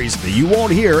stories that you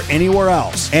won't hear anywhere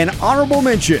else. An honorable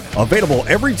mention, available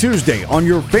every Tuesday on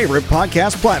your favorite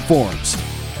podcast platforms.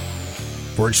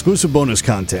 For exclusive bonus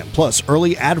content, plus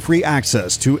early ad-free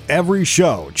access to every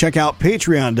show, check out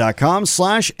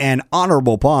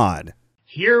patreon.com/anhonorablepod.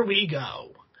 Here we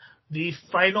go. The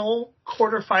final,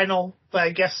 quarterfinal, but I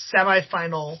guess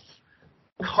semifinal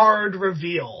card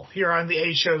reveal here on the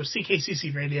A Show,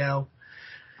 CKCC Radio.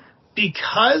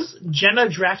 Because Jenna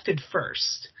drafted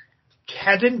first,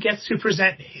 Kevin gets to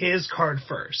present his card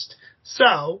first. So,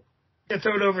 I'm going to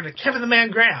throw it over to Kevin the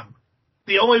Man Graham,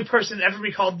 the only person ever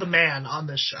be called the man on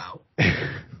this show.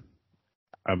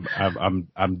 I'm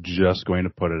just going to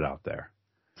put it out there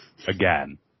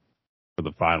again for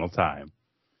the final time.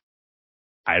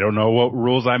 I don't know what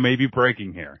rules I may be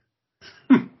breaking here,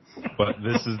 but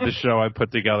this is the show I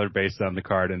put together based on the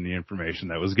card and the information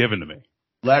that was given to me.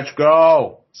 Let's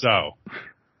go. So,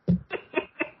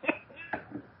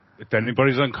 if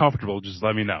anybody's uncomfortable, just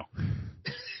let me know.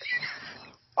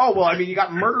 Oh, well, I mean, you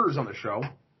got murderers on the show.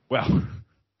 Well,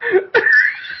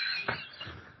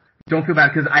 Don't feel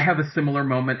bad, because I have a similar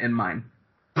moment in mine.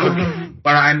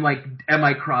 Where I'm like, am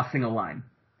I crossing a line?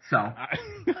 So.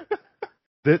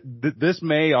 This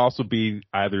may also be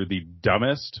either the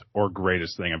dumbest or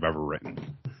greatest thing I've ever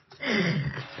written.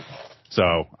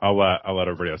 So I'll let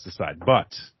everybody else decide.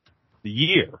 But the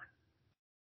year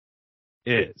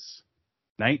is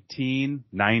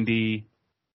 1990.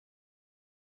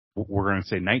 We're going to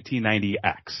say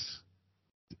 1990X.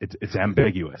 It's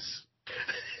ambiguous.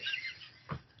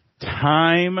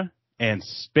 Time and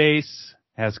space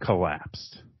has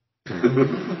collapsed.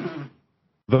 The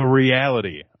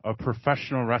reality of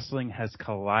professional wrestling has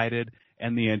collided,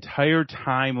 and the entire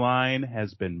timeline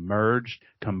has been merged,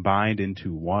 combined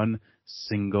into one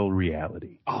single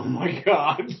reality. Oh my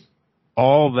God.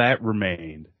 All that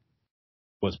remained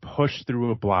was pushed through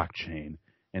a blockchain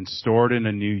and stored in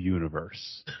a new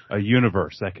universe. A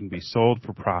universe that can be sold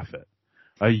for profit.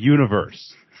 A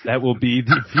universe that will be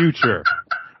the future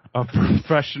of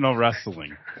professional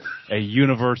wrestling. A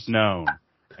universe known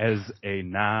as a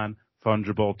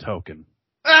non-fungible token.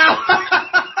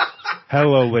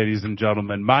 Hello, ladies and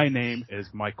gentlemen. My name is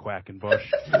Mike Quackenbush,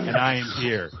 and I am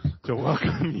here to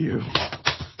welcome you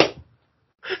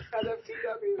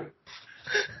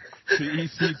to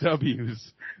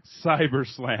ECW's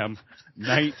CyberSlam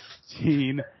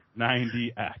 1990X,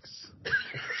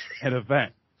 an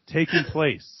event taking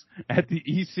place at the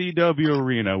ECW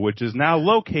Arena, which is now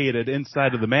located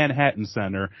inside of the Manhattan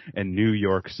Center in New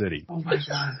York City. Oh my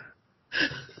God.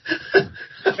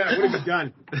 Yeah, what have you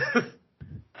done?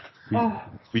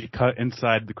 We cut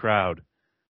inside the crowd.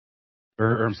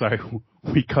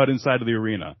 We cut inside of the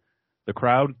arena. The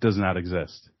crowd does not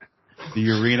exist.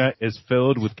 The arena is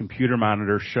filled with computer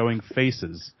monitors showing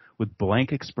faces with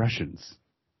blank expressions.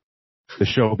 The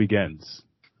show begins.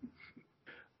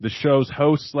 The show's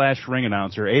host / ring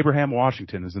announcer, Abraham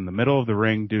Washington, is in the middle of the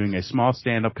ring doing a small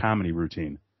stand-up comedy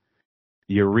routine.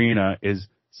 The arena is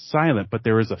silent, but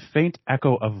there is a faint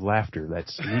echo of laughter that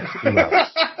sneaks throughout,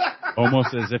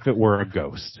 almost as if it were a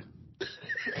ghost.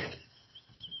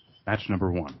 Match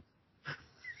number 1.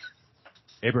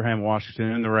 Abraham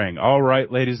Washington in the ring. All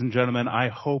right, ladies and gentlemen, I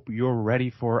hope you're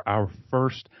ready for our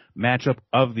first matchup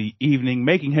of the evening.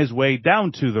 Making his way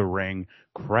down to the ring,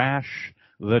 Crash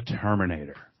the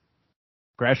Terminator.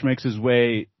 Crash makes his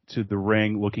way to the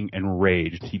ring looking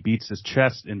enraged. He beats his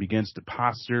chest and begins to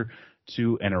posture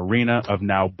to an arena of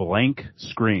now blank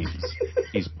screens.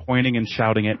 He's pointing and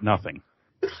shouting at nothing.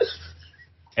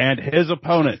 And his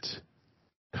opponent,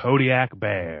 Kodiak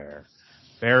Bear.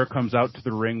 Bear comes out to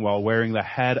the ring while wearing the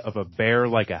head of a bear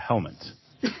like a helmet.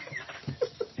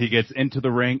 He gets into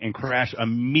the ring and Crash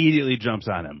immediately jumps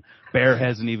on him. Bear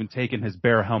hasn't even taken his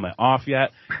bear helmet off yet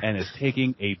and is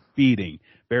taking a beating.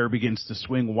 Bear begins to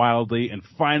swing wildly and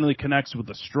finally connects with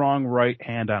a strong right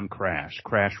hand on Crash.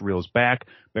 Crash reels back.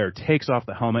 Bear takes off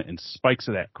the helmet and spikes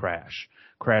it at Crash.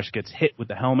 Crash gets hit with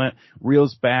the helmet,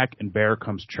 reels back, and Bear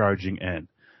comes charging in.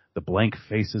 The blank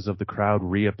faces of the crowd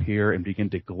reappear and begin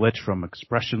to glitch from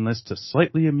expressionless to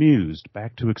slightly amused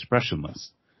back to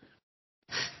expressionless.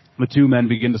 The two men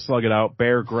begin to slug it out.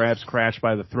 Bear grabs Crash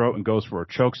by the throat and goes for a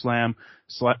chokeslam.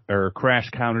 Crash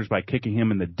counters by kicking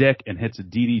him in the dick and hits a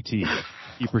DDT.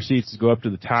 He proceeds to go up to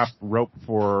the top rope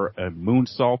for a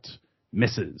moonsault.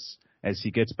 Misses. As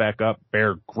he gets back up,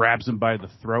 Bear grabs him by the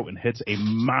throat and hits a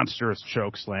monstrous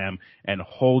chokeslam and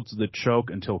holds the choke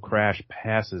until Crash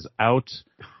passes out.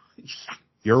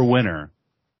 Your winner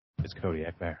is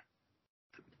Kodiak Bear.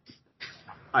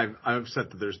 I'm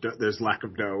upset that there's lack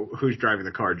of no who's driving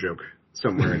the car joke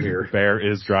somewhere in here. Bear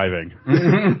is driving.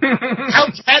 How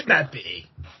can that be?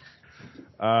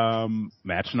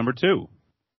 Match number 2.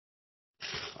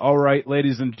 All right,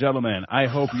 ladies and gentlemen, I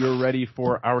hope you're ready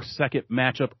for our second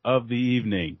matchup of the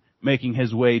evening. Making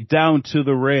his way down to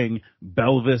the ring,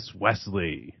 Belvis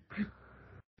Wesley.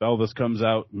 Belvis comes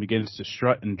out and begins to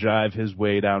strut and jive his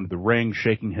way down to the ring,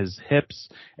 shaking his hips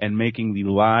and making the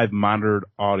live monitored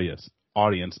audience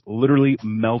literally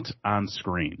melt on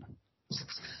screen.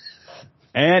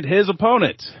 And his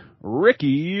opponent,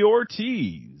 Ricky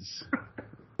Ortiz.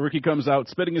 Ricky comes out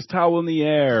spitting his towel in the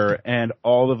air, and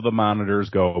all of the monitors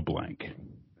go blank.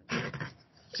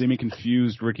 Seeming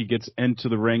confused, Ricky gets into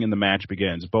the ring and the match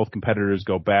begins. Both competitors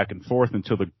go back and forth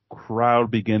until the crowd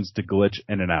begins to glitch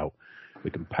in and out. The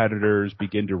competitors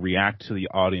begin to react to the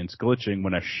audience glitching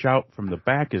when a shout from the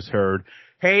back is heard.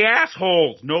 Hey,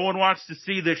 assholes! No one wants to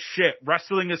see this shit.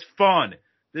 Wrestling is fun.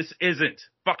 This isn't.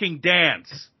 Fucking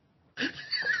dance.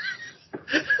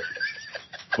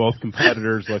 Both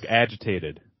competitors look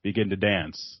agitated, begin to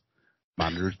dance.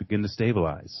 Monitors begin to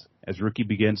stabilize. As Ricky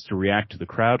begins to react to the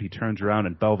crowd, he turns around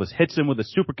and Belvis hits him with a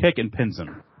super kick and pins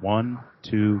him. 1,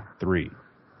 2, 3.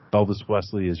 Belvis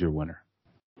Wesley is your winner.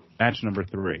 Match number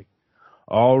 3.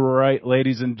 All right,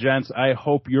 ladies and gents, I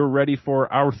hope you're ready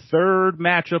for our third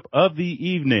matchup of the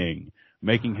evening.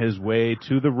 Making his way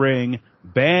to the ring,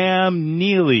 Bam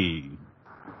Neely.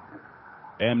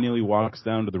 Bam Neely walks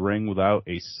down to the ring without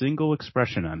a single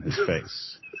expression on his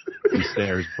face. He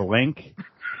stares blank.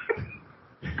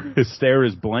 His stare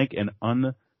is blank and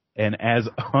as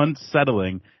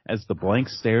unsettling as the blank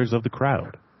stares of the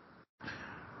crowd.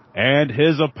 And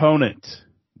his opponent,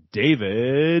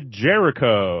 David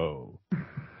Jericho.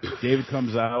 David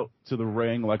comes out to the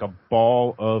ring like a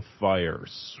ball of fire.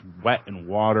 Sweat and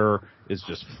water is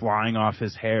just flying off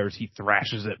his hair as he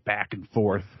thrashes it back and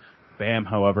forth. Bam,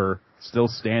 however, still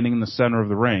standing in the center of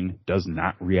the ring, does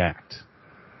not react.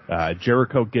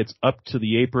 Jericho gets up to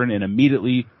the apron and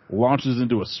immediately launches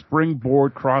into a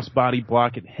springboard crossbody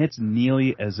block and hits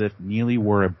Neely as if Neely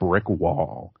were a brick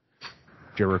wall.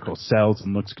 Jericho sells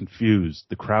and looks confused.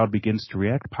 The crowd begins to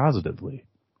react positively.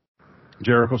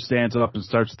 Jericho stands up and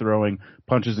starts throwing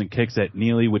punches and kicks at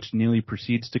Neely, which Neely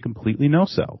proceeds to completely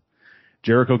no-sell.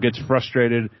 Jericho gets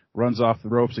frustrated, runs off the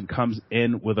ropes, and comes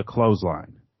in with a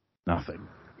clothesline. Nothing.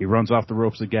 He runs off the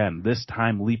ropes again, this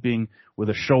time leaping with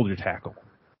a shoulder tackle.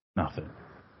 Nothing.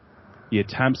 He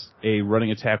attempts a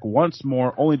running attack once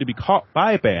more, only to be caught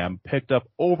by Bam, picked up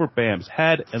over Bam's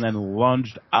head, and then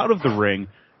lunged out of the ring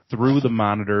through the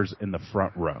monitors in the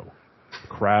front row. The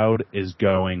crowd is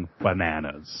going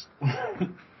bananas.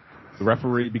 The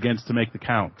referee begins to make the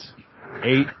count.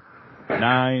 8,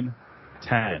 9,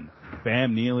 10.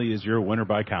 Bam Neely is your winner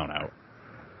by countout.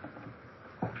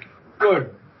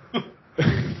 Good.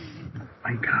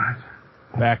 My God.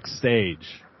 Backstage,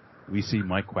 we see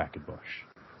Mike Quackenbush.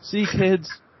 See, kids,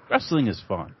 wrestling is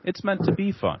fun. It's meant to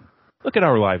be fun. Look at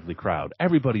our lively crowd.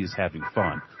 Everybody is having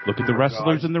fun. Look at the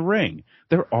wrestlers in the ring.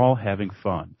 They're all having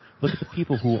fun. Look at the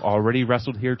people who already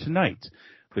wrestled here tonight.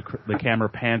 The camera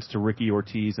pans to Ricky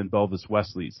Ortiz and Belvis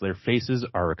Wesley. Their faces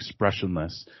are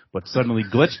expressionless, but suddenly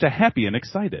glitch to happy and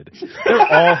excited. They're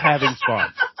all having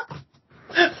fun.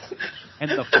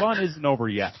 And the fun isn't over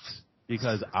yet,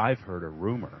 because I've heard a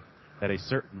rumor that a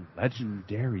certain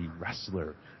legendary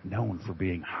wrestler known for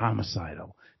being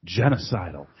homicidal,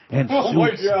 genocidal, and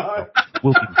suicidal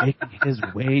will be making his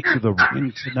way to the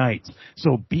ring tonight.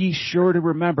 So be sure to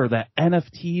remember that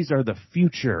NFTs are the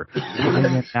future.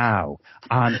 And now,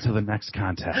 on to the next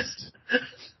contest.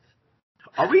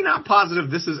 Are we not positive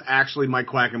this is actually Mike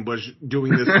Quackenbush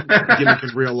doing this gimmick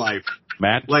in real life?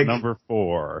 Match number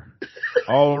 4.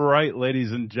 All right,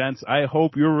 ladies and gents, I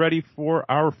hope you're ready for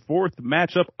our 4th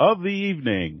matchup of the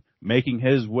evening. Making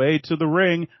his way to the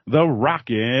ring, the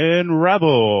Rockin'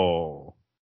 Rebel.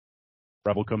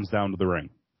 Rebel comes down to the ring.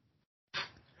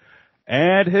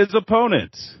 And his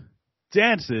opponent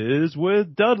dances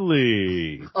with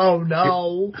Dudley. Oh,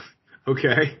 no.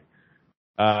 Okay.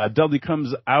 Dudley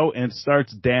comes out and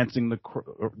starts dancing.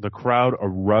 The crowd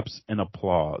erupts in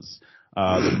applause.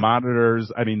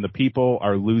 The people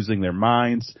are losing their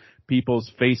minds.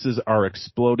 People's faces are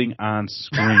exploding on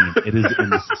screen. It is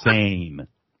insane.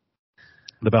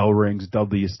 The bell rings.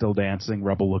 Dudley is still dancing.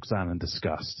 Rebel looks on in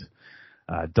disgust.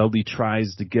 Dudley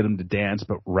tries to get him to dance,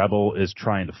 but Rebel is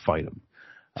trying to fight him.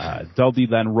 Dudley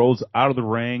then rolls out of the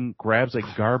ring, grabs a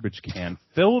garbage can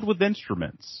filled with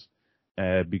instruments,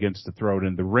 begins to throw it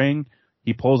in the ring.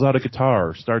 He pulls out a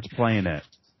guitar, starts playing it.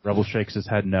 Rebel shakes his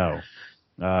head no.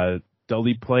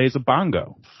 Dudley plays a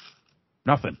bongo.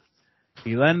 Nothing.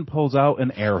 He then pulls out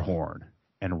an air horn,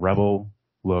 and Rebel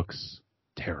looks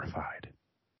terrified.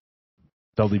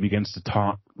 Dudley begins to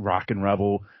taunt Rockin'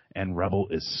 Rebel, and Rebel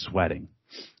is sweating.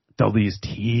 Dudley is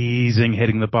teasing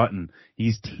hitting the button.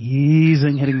 He's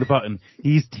teasing hitting the button.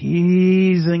 He's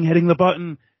teasing hitting the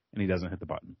button, and he doesn't hit the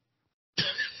button.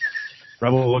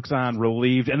 Rebel looks on,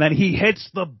 relieved, and then he hits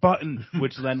the button,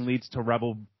 which then leads to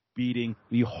Rebel beating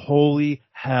the holy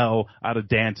hell out of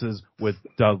dances with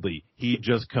Dudley. He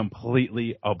just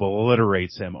completely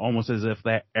obliterates him, almost as if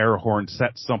that air horn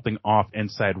set something off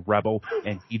inside Rebel,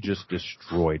 and he just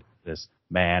destroyed this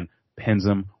man. Pins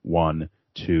him 1,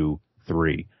 2,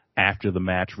 3. After the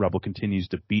match, Rebel continues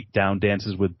to beat down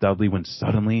dances with Dudley when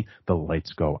suddenly the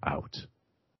lights go out.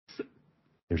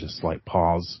 There's a slight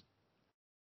pause.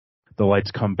 The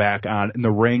lights come back on, and the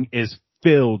ring is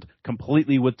filled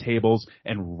completely with tables,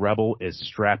 and Rebel is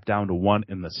strapped down to one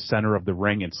in the center of the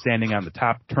ring, and standing on the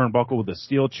top turnbuckle with a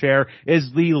steel chair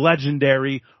is the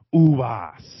legendary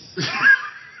Ubas.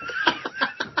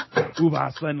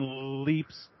 Ubas then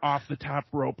leaps off the top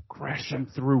rope, crashing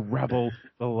through Rebel.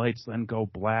 The lights then go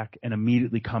black and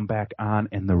immediately come back on,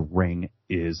 and the ring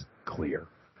is clear.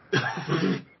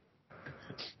 It's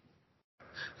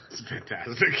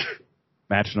fantastic.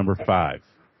 Match number 5.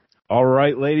 All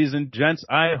right, ladies and gents,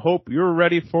 I hope you're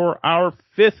ready for our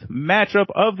 5th matchup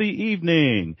of the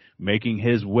evening. Making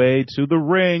his way to the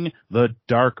ring, the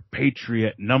Dark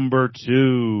Patriot number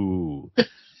 2.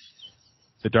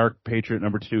 The Dark Patriot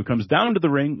number 2 comes down to the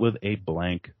ring with a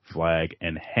blank flag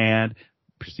in hand,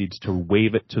 proceeds to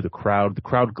wave it to the crowd. The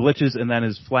crowd glitches and then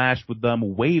is flashed with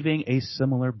them waving a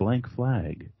similar blank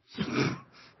flag.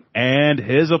 And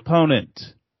his opponent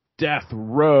Death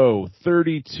Row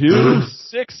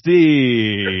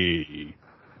 3260.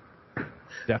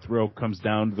 Death Row comes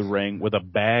down to the ring with a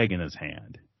bag in his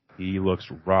hand. He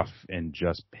looks rough and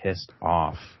just pissed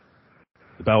off.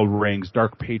 The bell rings.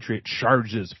 Dark Patriot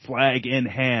charges, flag in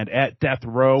hand, at Death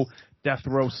Row. Death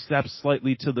Row steps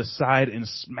slightly to the side and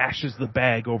smashes the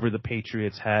bag over the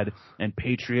Patriot's head, and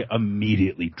Patriot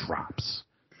immediately drops.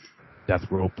 Death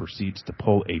Row proceeds to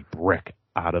pull a brick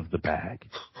out of the bag.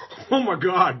 Oh my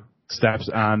God. Steps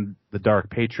on the Dark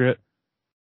Patriot.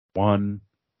 1,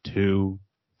 2,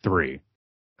 3.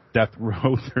 Death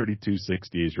Row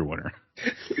 3260 is your winner.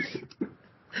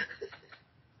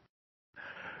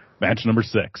 Match number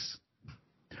 6.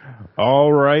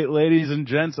 All right, ladies and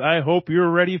gents, I hope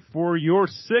you're ready for your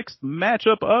 6th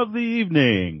matchup of the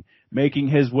evening. Making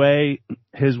his way,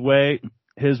 their way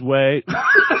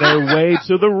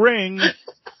to the ring,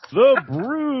 the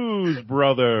Bruise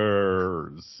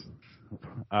Brothers.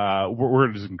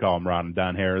 We're just going to call them Ron and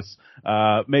Don Harris.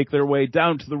 Make their way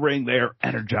down to the ring. They are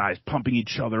energized, pumping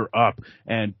each other up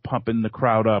and pumping the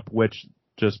crowd up, which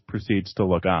just proceeds to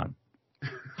look on.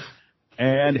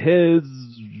 And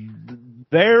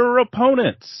their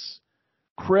opponents,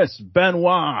 Chris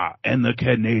Benoit and the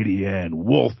Canadian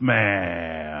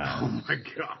Wolfman. Oh my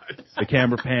God. The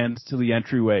camera pans to the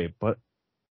entryway, but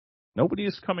nobody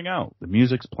is coming out. The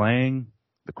music's playing,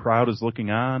 the crowd is looking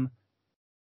on,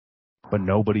 but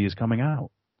nobody is coming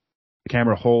out. The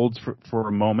camera holds for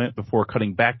a moment before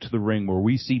cutting back to the ring, where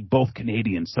we see both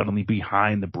Canadians suddenly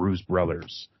behind the Bruise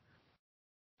Brothers.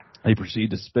 They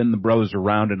proceed to spin the brothers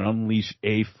around and unleash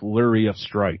a flurry of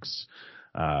strikes.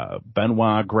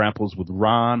 Benoit grapples with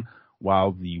Ron,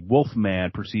 while the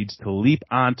Wolfman proceeds to leap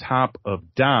on top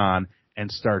of Don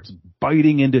and starts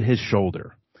biting into his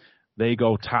shoulder. They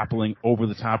go toppling over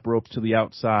the top ropes to the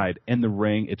outside. In the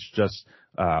ring, it's just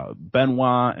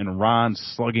Benoit and Ron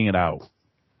slugging it out.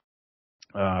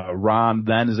 Ron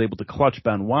then is able to clutch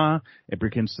Benoit and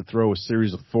begins to throw a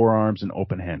series of forearms and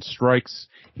open hand strikes.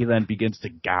 He then begins to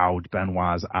gouge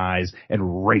Benoit's eyes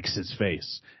and rakes his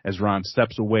face. As Ron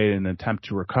steps away in an attempt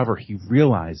to recover, he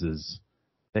realizes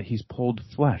that he's pulled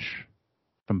flesh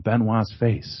from Benoit's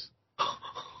face.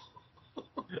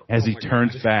 As he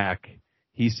turns back,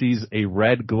 he sees a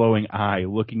red glowing eye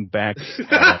looking back at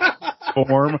the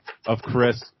form of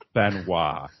Chris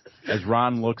Benoit. As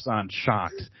Ron looks on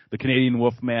shocked, the Canadian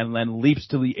Wolfman then leaps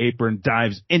to the apron,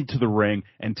 dives into the ring,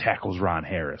 and tackles Ron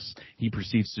Harris. He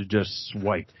proceeds to just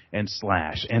swipe and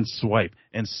slash and swipe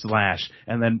and slash,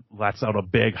 and then lets out a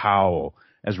big howl.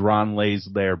 As Ron lays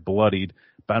there bloodied,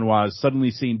 Benoit is suddenly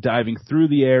seen diving through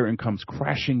the air and comes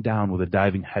crashing down with a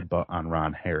diving headbutt on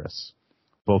Ron Harris.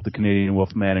 Both the Canadian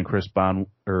Wolfman and Chris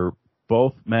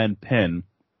both men pin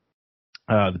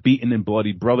the beaten and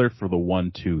bloodied brother for the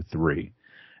 1, 2, 3.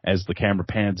 As the camera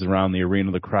pans around the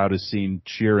arena, the crowd is seen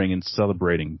cheering and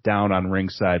celebrating. Down on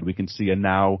ringside, we can see a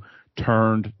now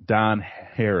turned Don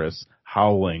Harris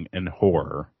howling in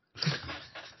horror.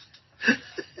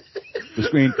 The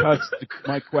screen cuts to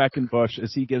Mike Quackenbush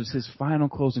as he gives his final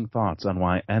closing thoughts on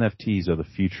why NFTs are the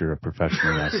future of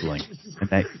professional wrestling, and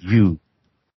that you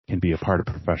can be a part of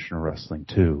professional wrestling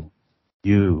too.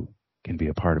 You can be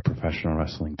a part of professional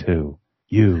wrestling too.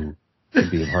 You can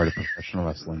be a part of professional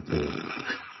wrestling too.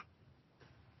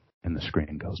 And the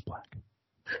screen goes black.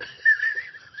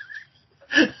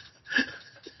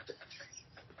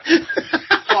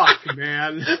 Fuck,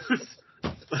 man.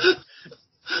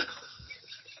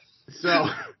 So,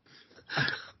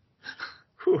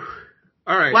 whew.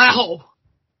 All right. Wow.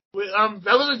 That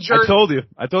was a journey.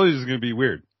 I told you it was going to be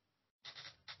weird.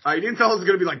 I didn't tell it was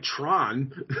going to be like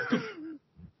Tron.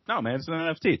 No, man, it's an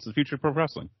NFT. It's the future of pro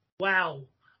wrestling. Wow.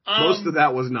 Most of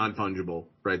that was non-fungible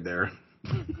right there.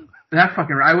 That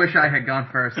fucking, I wish I had gone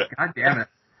first. God damn it.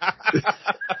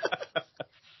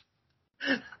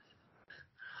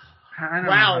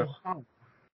 Wow.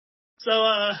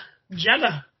 So,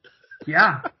 Jenna.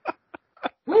 Yeah.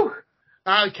 Woo.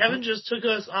 Kevin just took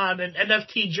us on an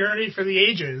NFT journey for the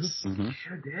ages. Mm-hmm.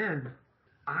 Sure did.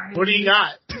 What do you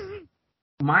got?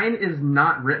 Mine is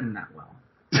not written that well.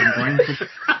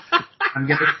 I'm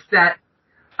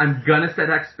gonna set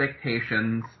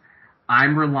expectations.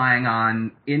 I'm relying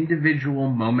on individual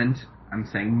moment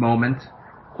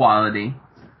quality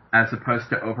as opposed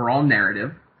to overall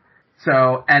narrative.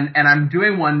 So, and I'm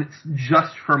doing one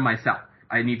just for myself.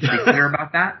 I need to be clear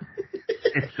about that.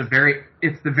 It's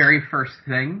the very first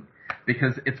thing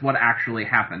because it's what actually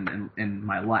happened in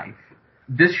my life.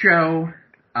 This show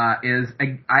is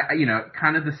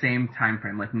kind of the same time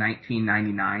frame, like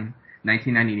 1999,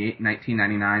 1998,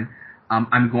 1999.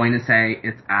 I'm going to say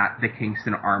it's at the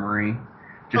Kingston Armory.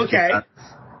 Just okay. Because,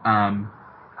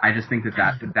 I just think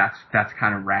that's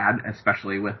kind of rad,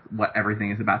 especially with what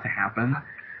everything is about to happen.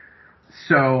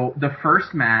 So the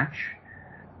first match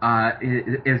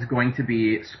is going to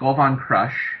be Skull Von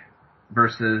Crush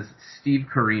versus Steve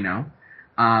Corino.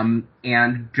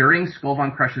 And during Skull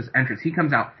Von Crush's entrance, he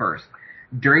comes out first.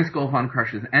 During Skull Von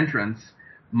Crush's entrance,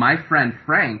 my friend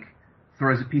Frank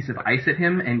throws a piece of ice at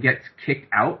him and gets kicked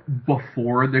out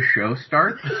before the show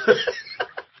starts.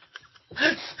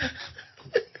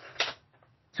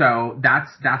 So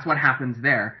that's what happens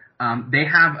there. They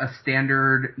have a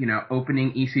standard,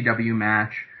 opening ECW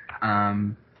match.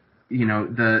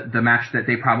 The match that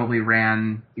they probably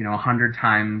ran, 100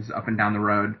 times up and down the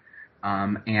road.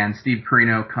 And Steve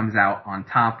Corino comes out on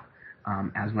top,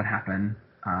 as what happened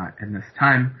in this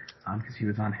time, because he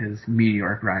was on his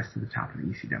meteoric rise to the top of the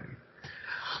ECW.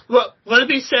 Well, let it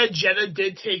be said, Jenna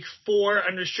did take 4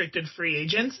 unrestricted free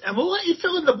agents, and we'll let you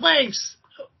fill in the blanks,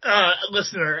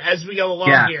 listener, as we go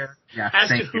along here, as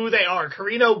to who they are.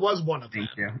 Corino was one of them.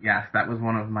 Thank you. Yes, that was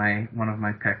one of my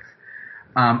picks.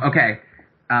 Okay,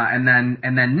 and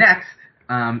then next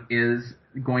is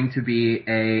going to be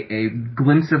a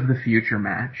glimpse of the future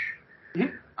match,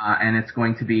 and it's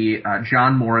going to be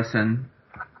John Morrison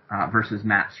versus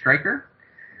Matt Striker.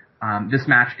 This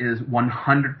match is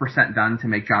 100% done to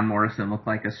make John Morrison look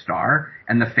like a star,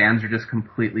 and the fans are just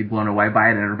completely blown away by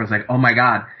it, and everybody's like, oh my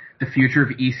god, the future of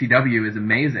ECW is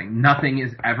amazing. Nothing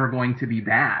is ever going to be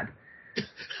bad.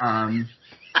 And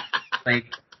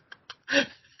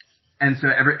so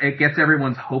it gets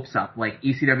everyone's hopes up. Like,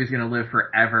 ECW is going to live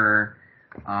forever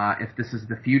if this is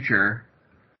the future.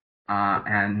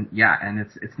 And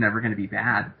it's never going to be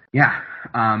bad. Yeah.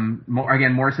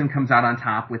 Again, Morrison comes out on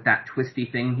top with that twisty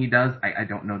thing he does. I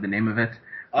don't know the name of it.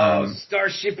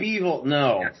 Starship Evil.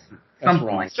 No. Yes, that's something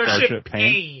wrong. like Starship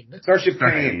Pain. Starship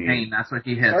Pain. Pain. That's what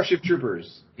he hits. Starship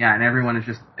Troopers. Yeah, and everyone is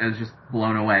just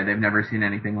blown away. They've never seen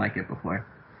anything like it before.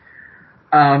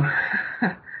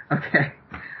 Okay.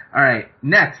 All right.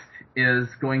 Next is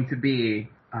going to be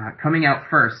coming out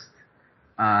first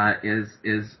is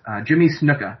Jimmy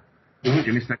Snuka. Mm-hmm.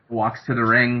 Jimmy Snuka walks to the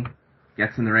ring,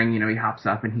 gets in the ring. He hops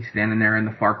up and he's standing there in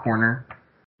the far corner.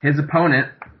 His opponent,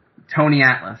 Tony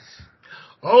Atlas.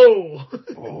 Oh.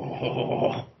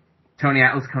 Tony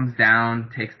Atlas comes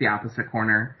down, takes the opposite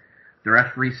corner. The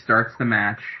referee starts the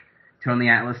match. Tony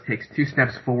Atlas takes 2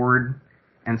 steps forward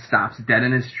and stops dead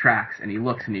in his tracks, and he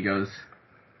looks and he goes,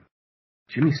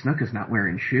 Jimmy Snuka's not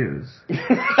wearing shoes.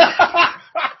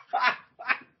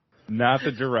 Not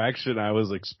the direction I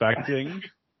was expecting,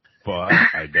 but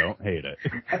I don't hate it.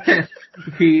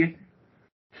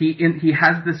 He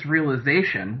has this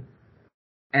realization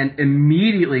and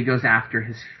immediately goes after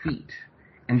his feet.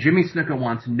 And Jimmy Snuka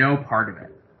wants no part of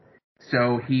it.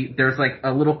 So there's like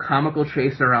a little comical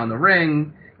chase around the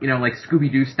ring, like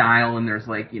Scooby-Doo style, and there's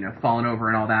like, falling over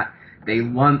and all that. They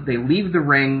leave the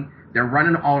ring, they're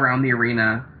running all around the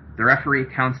arena, the referee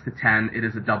counts to 10, it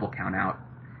is a double count out.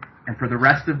 And for the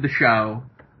rest of the show,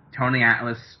 Tony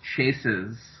Atlas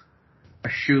chases a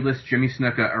shoeless Jimmy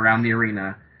Snuka around the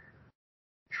arena,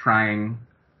 trying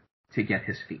to get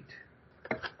his feet.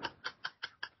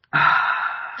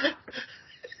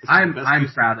 I'm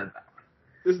proud of that.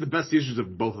 This is the best usage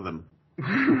of both of them.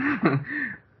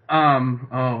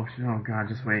 Oh god,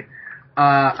 just wait. Okay.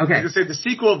 I was gonna say the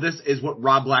sequel of this is what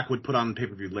Rob Black would put on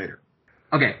pay-per-view later.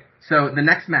 Okay, so the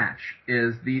next match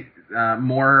is the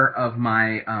more of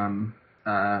my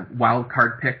wild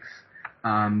card picks.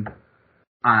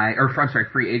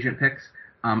 Free agent picks.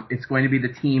 It's going to be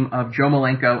the team of Joe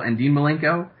Malenko and Dean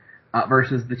Malenko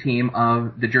versus the team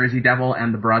of the Jersey Devil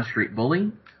and the Broad Street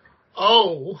Bully.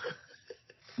 Oh.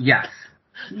 Yes.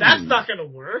 That's not going to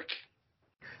work.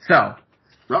 So,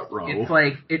 Ruh-roh. it's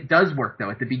like, it does work though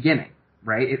at the beginning,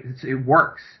 right? It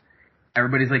works.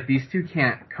 Everybody's like, these two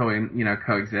can't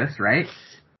coexist, right?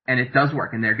 And it does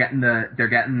work, and they're getting the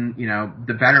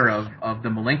better of the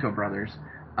Malenko brothers.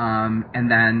 And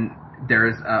then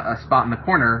there's a spot in the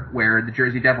corner where the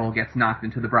Jersey Devil gets knocked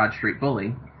into the Broad Street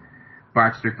Bully.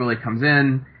 Broad Street Bully comes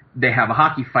in, they have a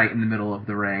hockey fight in the middle of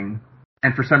the ring,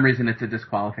 and for some reason it's a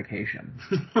disqualification.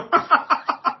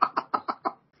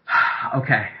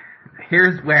 Okay,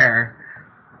 here's where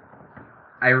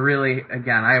I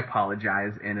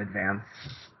apologize in advance.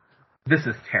 This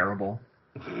is terrible.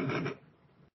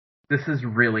 This is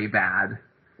really bad.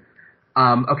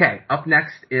 Okay, up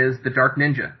next is the Dark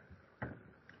Ninja.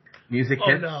 Music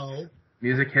hits. No.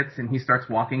 Music hits, and he starts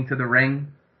walking to the ring.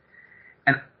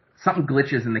 And something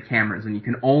glitches in the cameras,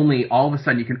 and all of a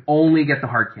sudden, you can only get the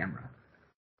hard camera.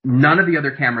 None of the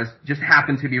other cameras just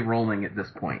happen to be rolling at this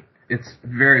point. It's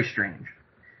very strange.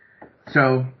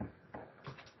 So,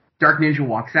 Dark Ninja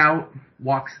walks out.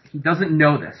 he doesn't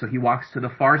know this, so he walks to the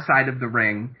far side of the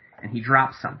ring and he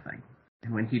drops something.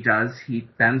 And when he does, he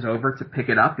bends over to pick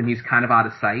it up and he's kind of out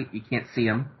of sight. You can't see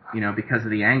him, because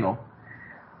of the angle.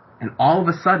 And all of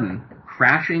a sudden,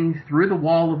 crashing through the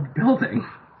wall of the building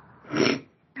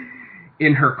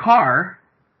in her car.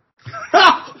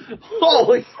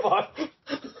 Holy fuck.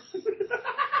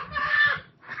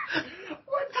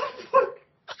 What the fuck?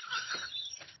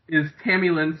 Is Tammy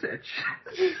Lynn Sitch.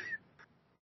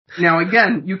 Now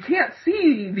again, you can't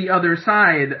see the other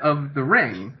side of the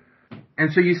ring.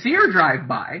 And so you see her drive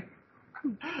by.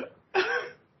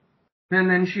 And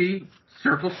then she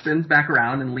spins back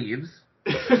around and leaves.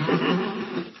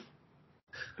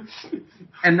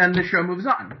 And then the show moves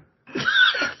on.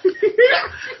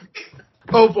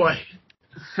 Oh boy.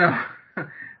 So,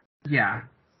 yeah.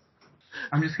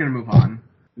 I'm just gonna move on.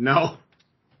 No.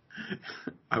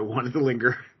 I wanted to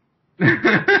linger.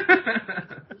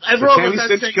 Everyone Tammy was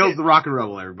Sitch kills the Rock and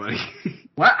Rebel, everybody.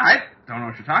 What? I don't know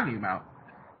what you're talking about.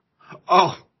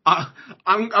 Oh,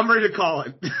 I'm ready to call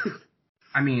it.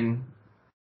 I mean,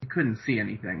 you couldn't see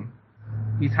anything.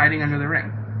 He's hiding under the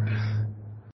ring.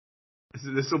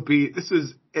 This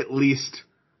is at least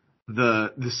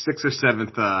the sixth or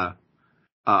seventh.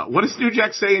 What does New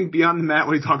Jack say in Beyond the Mat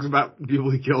when he talks about people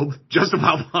he killed? Just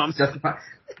about bombs.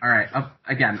 All right.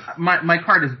 Again, my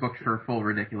card is booked for full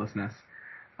ridiculousness.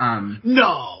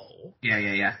 No.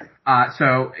 Yeah.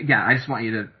 So again, I just want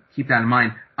you to keep that in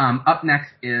mind. Up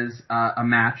next is a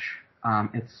match.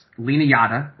 It's Lena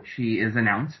Yada. She is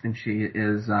announced, and she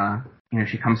is,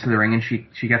 she comes to the ring and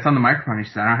she gets on the microphone and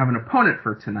she said, "I don't have an opponent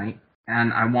for tonight,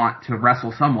 and I want to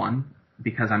wrestle someone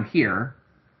because I'm here.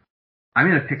 I'm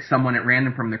going to pick someone at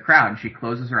random from the crowd." And she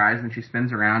closes her eyes and she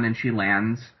spins around and she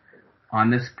lands on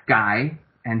this guy,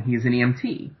 and he's an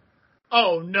EMT.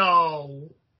 Oh no.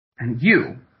 And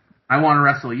I want to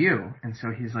wrestle you. And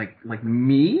so he's like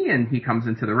me? And he comes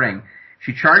into the ring.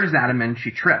 She charges at him and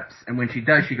she trips. And when she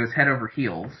does, she goes head over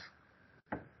heels.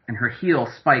 And her heel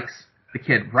spikes the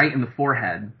kid right in the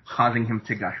forehead, causing him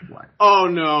to gush blood. Oh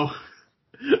no.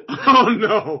 Oh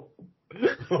no.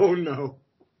 Oh no.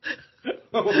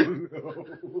 Oh no.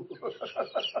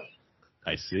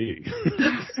 I see.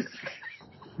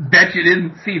 Bet you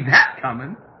didn't see that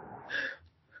coming.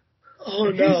 Oh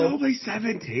no. He's only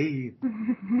 17.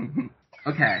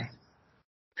 Okay.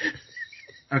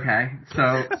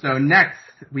 So next,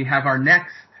 we have our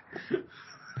next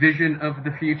vision of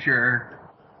the future.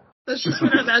 That's just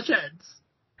where that match ends.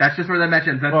 That's just where that match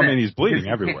ends. That's Well, I it. mean, he's bleeding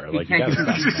everywhere. He's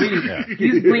bleeding. Yeah.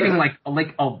 He's bleeding like a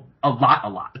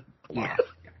lot. Yeah.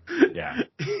 Yeah.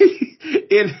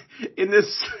 In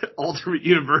this alternate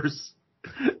universe,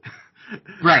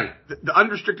 right? The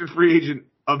unrestricted free agent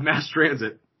of Mass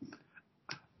Transit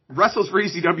wrestles for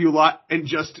ECW a lot, and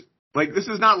just this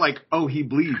is not he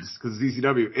bleeds because it's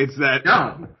ECW. It's that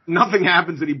nothing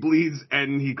happens and he bleeds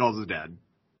and he calls his dad.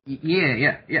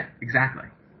 Yeah, exactly.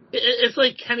 It's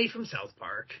like Kenny from South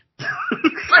Park.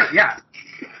 Right, yeah.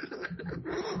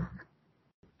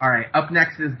 All right, up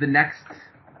next is the next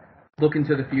Look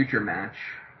into the Future match.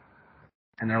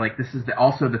 And they're like, this is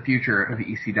also the future of the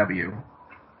ECW.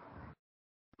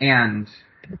 And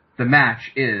the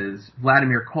match is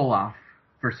Vladimir Koloff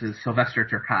versus Sylvester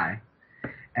Terkay.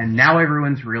 And now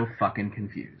everyone's real fucking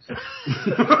confused.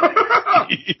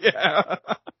 Yeah.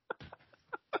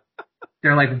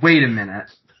 They're like, wait a minute.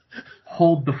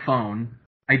 Hold the phone.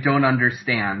 I don't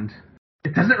understand.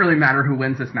 It doesn't really matter who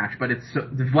wins this match, but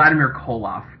Vladimir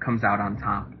Koloff comes out on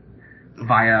top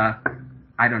via,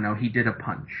 I don't know, he did a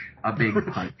punch. A big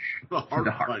punch. To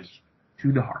the heart.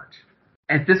 To the heart.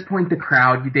 At this point, the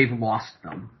crowd, they've lost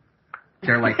them.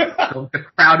 They're like, the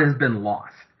crowd has been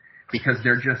lost because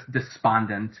they're just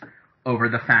despondent over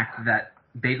the fact that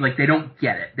they don't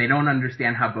get it. They don't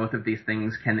understand how both of these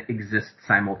things can exist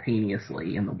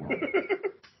simultaneously in the world.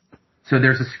 So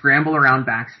there's a scramble around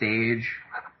backstage,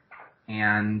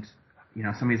 and,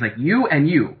 somebody's like, you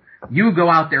go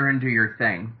out there and do your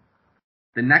thing.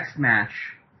 The next match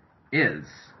is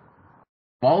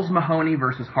Balls Mahoney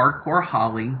versus Hardcore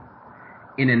Holly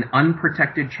in an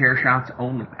unprotected chair shots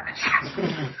only match.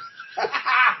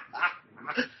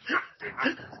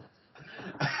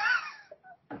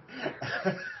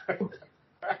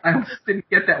 I almost didn't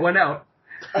get that one out.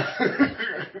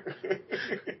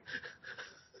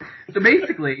 So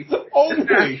basically,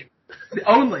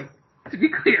 only, to be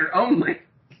clear, only.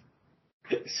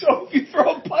 So if you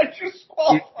throw a punch, you're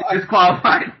disqualified. You're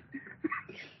disqualified.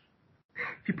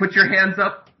 If you put your hands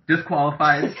up,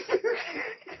 disqualified.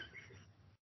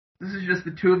 This is just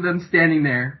the two of them standing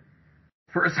there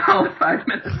for a solid 5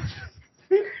 minutes,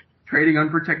 trading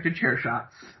unprotected chair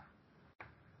shots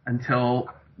until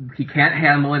he can't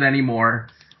handle it anymore.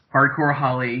 Hardcore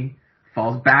Holly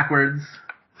falls backwards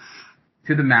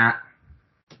to the mat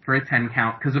for a 10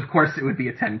 count, because of course it would be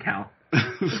a 10 count.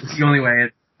 It's the only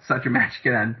way such a match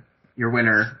can end. Your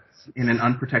winner in an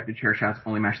unprotected chair shots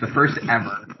only match, the first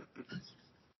ever,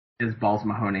 is Balls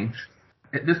Mahoney.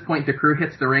 At this point, the crew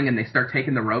hits the ring and they start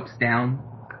taking the ropes down.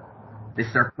 They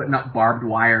start putting up barbed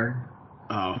wire.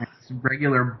 Oh. It's a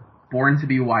regular Born to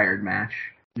be Wired match.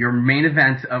 Your main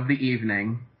event of the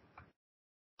evening.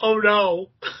 Oh no.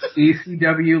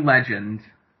 ECW legend,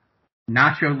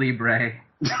 Nacho Libre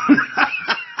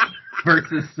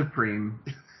versus Supreme.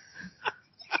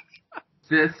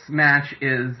 This match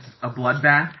is a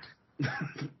bloodbath,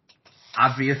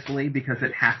 obviously, because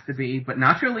it has to be, but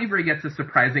Nacho Libre gets a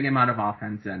surprising amount of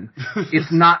offense in. It's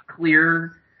not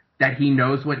clear that he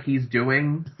knows what he's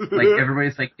doing. Like,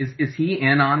 everybody's like, is he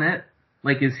in on it?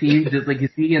 Like, is he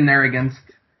in there against,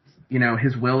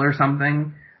 his will or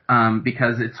something?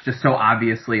 Because it's just so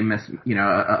obviously a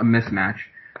mismatch.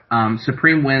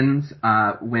 Supreme wins,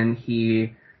 when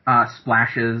he,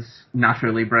 splashes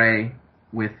Nacho Libre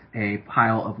with a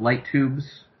pile of light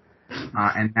tubes,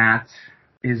 and that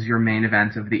is your main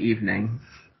event of the evening.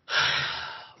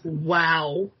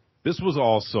 Wow. This was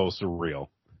all so surreal.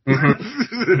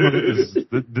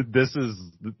 This is,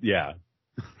 yeah.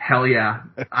 Hell yeah.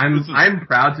 I'm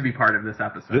proud to be part of this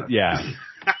episode. Yeah.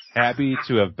 Happy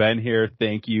to have been here.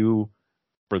 Thank you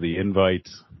for the invite.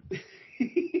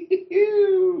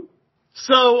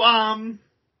 So,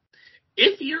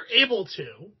 if you're able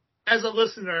to, as a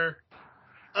listener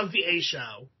of the A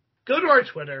Show, go to our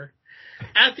Twitter,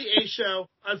 at the A Show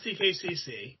on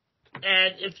CKCC.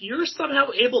 And if you're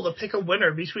somehow able to pick a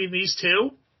winner between these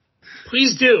two,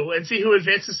 please do, and see who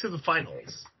advances to the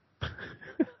finals.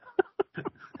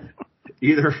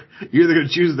 You're either going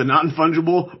to choose the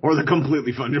non-fungible or the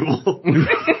completely fungible.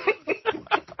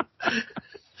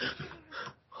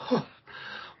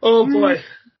 Oh boy.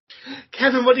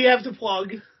 Kevin, what do you have to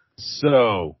plug?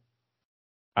 So,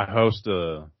 I host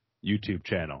a YouTube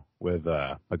channel with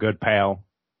a good pal,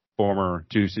 former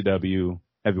 2CW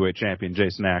heavyweight champion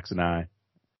Jason Axe, and I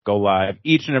go live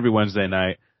each and every Wednesday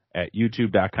night at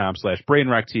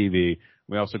youtube.com/BrainRockTV.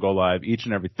 We also go live each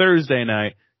and every Thursday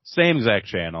night, same exact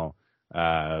channel.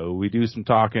 We do some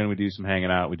talking, we do some hanging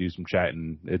out, we do some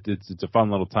chatting. It's a fun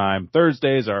little time.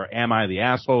 Thursdays are Am I the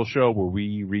Asshole show, where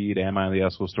we read Am I the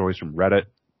Asshole stories from Reddit,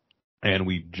 and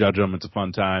we judge them. It's a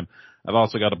fun time. I've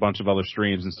also got a bunch of other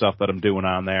streams and stuff that I'm doing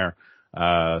on there.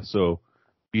 So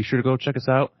be sure to go check us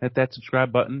out. Hit that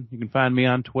subscribe button. You can find me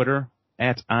on Twitter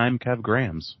at I'm Kev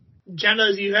Grams.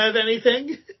 Jenna, do you have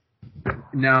anything?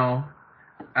 No.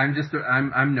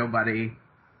 I'm nobody.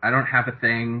 I don't have a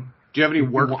thing. Do you have any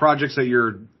work projects that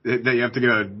you have to get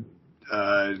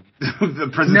the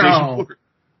presentation for?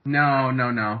 No.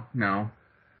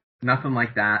 Nothing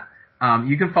like that.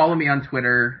 You can follow me on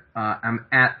Twitter. I'm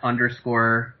at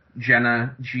 _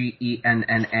 Jenna,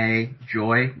 GENNA,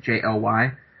 Joy,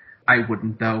 JOY. I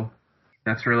wouldn't though.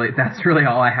 That's really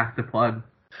all I have to plug.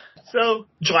 So,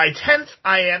 July 10th,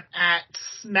 I am at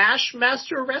Smash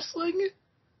Master Wrestling.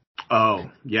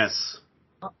 Oh, yes.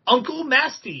 Uncle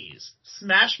Masty's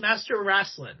Smash Master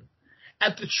Wrestling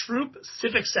at the Troop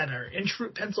Civic Center in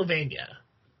Troop, Pennsylvania.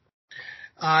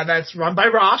 That's run by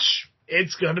Rosh.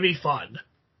 It's going to be fun.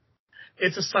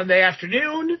 It's a Sunday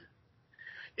afternoon.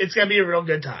 It's going to be a real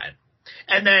good time.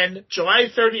 And then July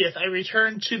 30th, I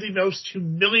return to the most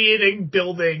humiliating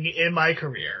building in my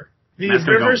career. Matt's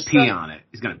going to go pee on it.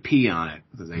 He's going to pee on it.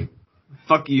 Say,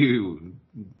 fuck you,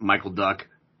 Michael Duck.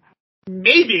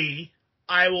 Maybe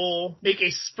I will make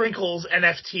a Sprinkles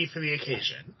NFT for the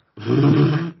occasion.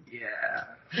 Yeah.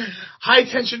 High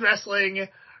Tension Wrestling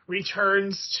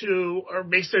returns to, or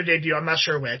makes their debut, I'm not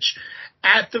sure which,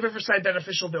 at the Riverside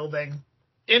Beneficial Building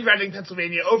in Reading,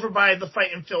 Pennsylvania, over by the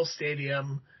Fight and Phil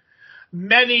Stadium.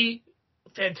 Many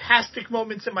fantastic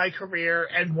moments in my career,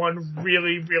 and one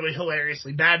really, really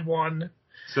hilariously bad one.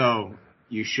 So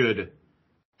you should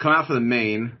come out for the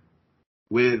main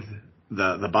with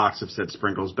the box of said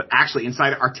Sprinkles, but actually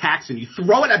inside are tacks, and you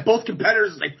throw it at both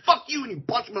competitors and say, fuck you, and you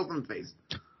punch them both in the face.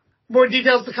 More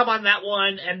details to come on that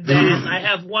one, and then I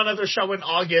have one other show in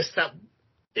August that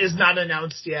is not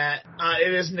announced yet.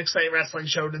 It is an Excite Wrestling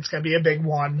show, and it's going to be a big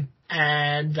one,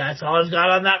 and that's all I've got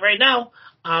on that right now.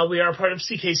 We are part of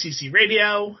CKCC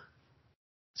Radio,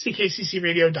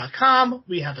 ckccradio.com.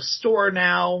 We have a store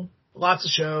now, lots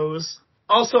of shows.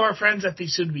 Also, our friends at the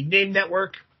soon-to-be-named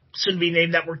network,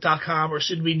 soon-to-be-named-network.com or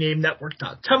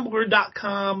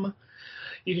soon-to-be-named-network.tumblr.com.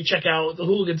 You can check out the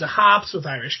Hooligans of Hops with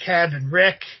Irish Kev and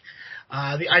Rick,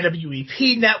 the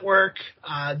IWEP Network,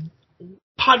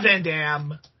 Pod Van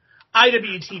Dam,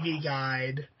 IWTV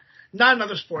Guide, Not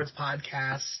Another Sports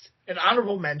Podcast, an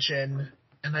honorable mention,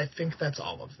 and I think that's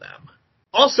all of them.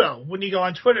 Also, when you go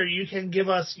on Twitter, you can give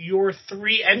us your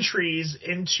 3 entries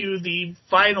into the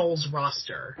finals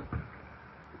roster.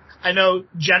 I know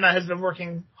Jenna has been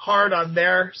working hard on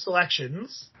their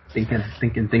selections. Thinking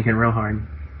real hard.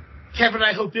 Kevin,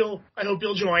 I hope you'll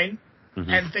join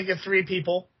and think of 3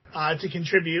 people to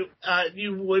contribute.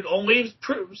 You would only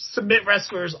submit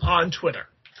wrestlers on Twitter.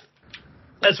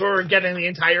 That's where we're getting the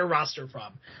entire roster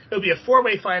from. It'll be a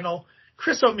 4-way final.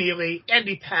 Chris O'Mealy,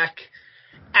 Andy Peck,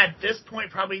 at this point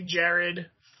probably Jared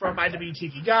from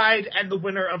IWTV Guide, and the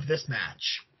winner of this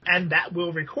match. And that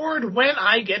will record when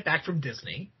I get back from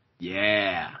Disney.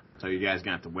 Yeah. So you guys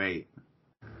gonna have to wait.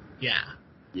 Yeah.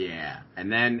 Yeah.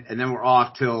 And then we're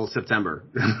off till September.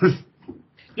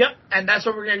 Yep. And that's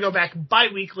when we're gonna go back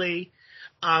bi-weekly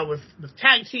with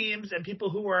tag teams and people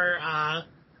who are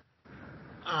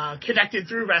connected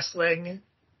through wrestling.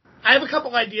 I have a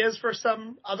couple ideas for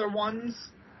some other ones.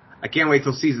 I can't wait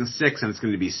till season 6, and it's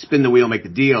going to be spin the wheel, make the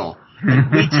deal.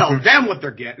 And we tell them what they're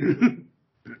getting.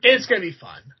 It's going to be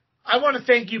fun. I want to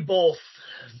thank you both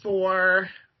for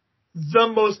the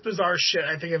most bizarre shit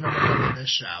I think I've ever done on this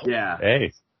show. Yeah.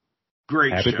 Hey.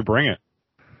 Great Happy show. to bring it.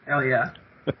 Hell yeah.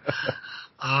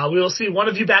 We will see one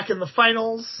of you back in the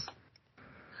finals.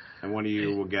 And one of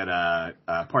you will get a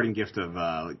parting gift of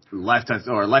lifetime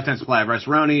supply of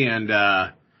Restauroni and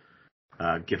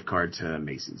a gift card to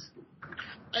Macy's.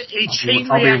 A chain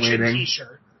reaction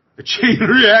t-shirt. A chain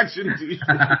reaction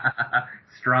t-shirt.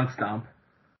 Strong stomp.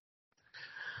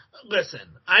 Listen,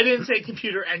 I didn't say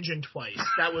computer engine twice.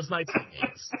 That was my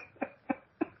teammates.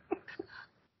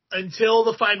 Until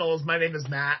the finals, my name is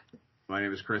Matt. My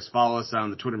name is Chris. Follow us on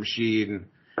the Twitter machine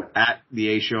at The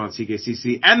A Show on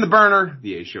CKCC and The Burner,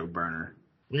 The A Show Burner.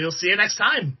 We'll see you next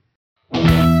time.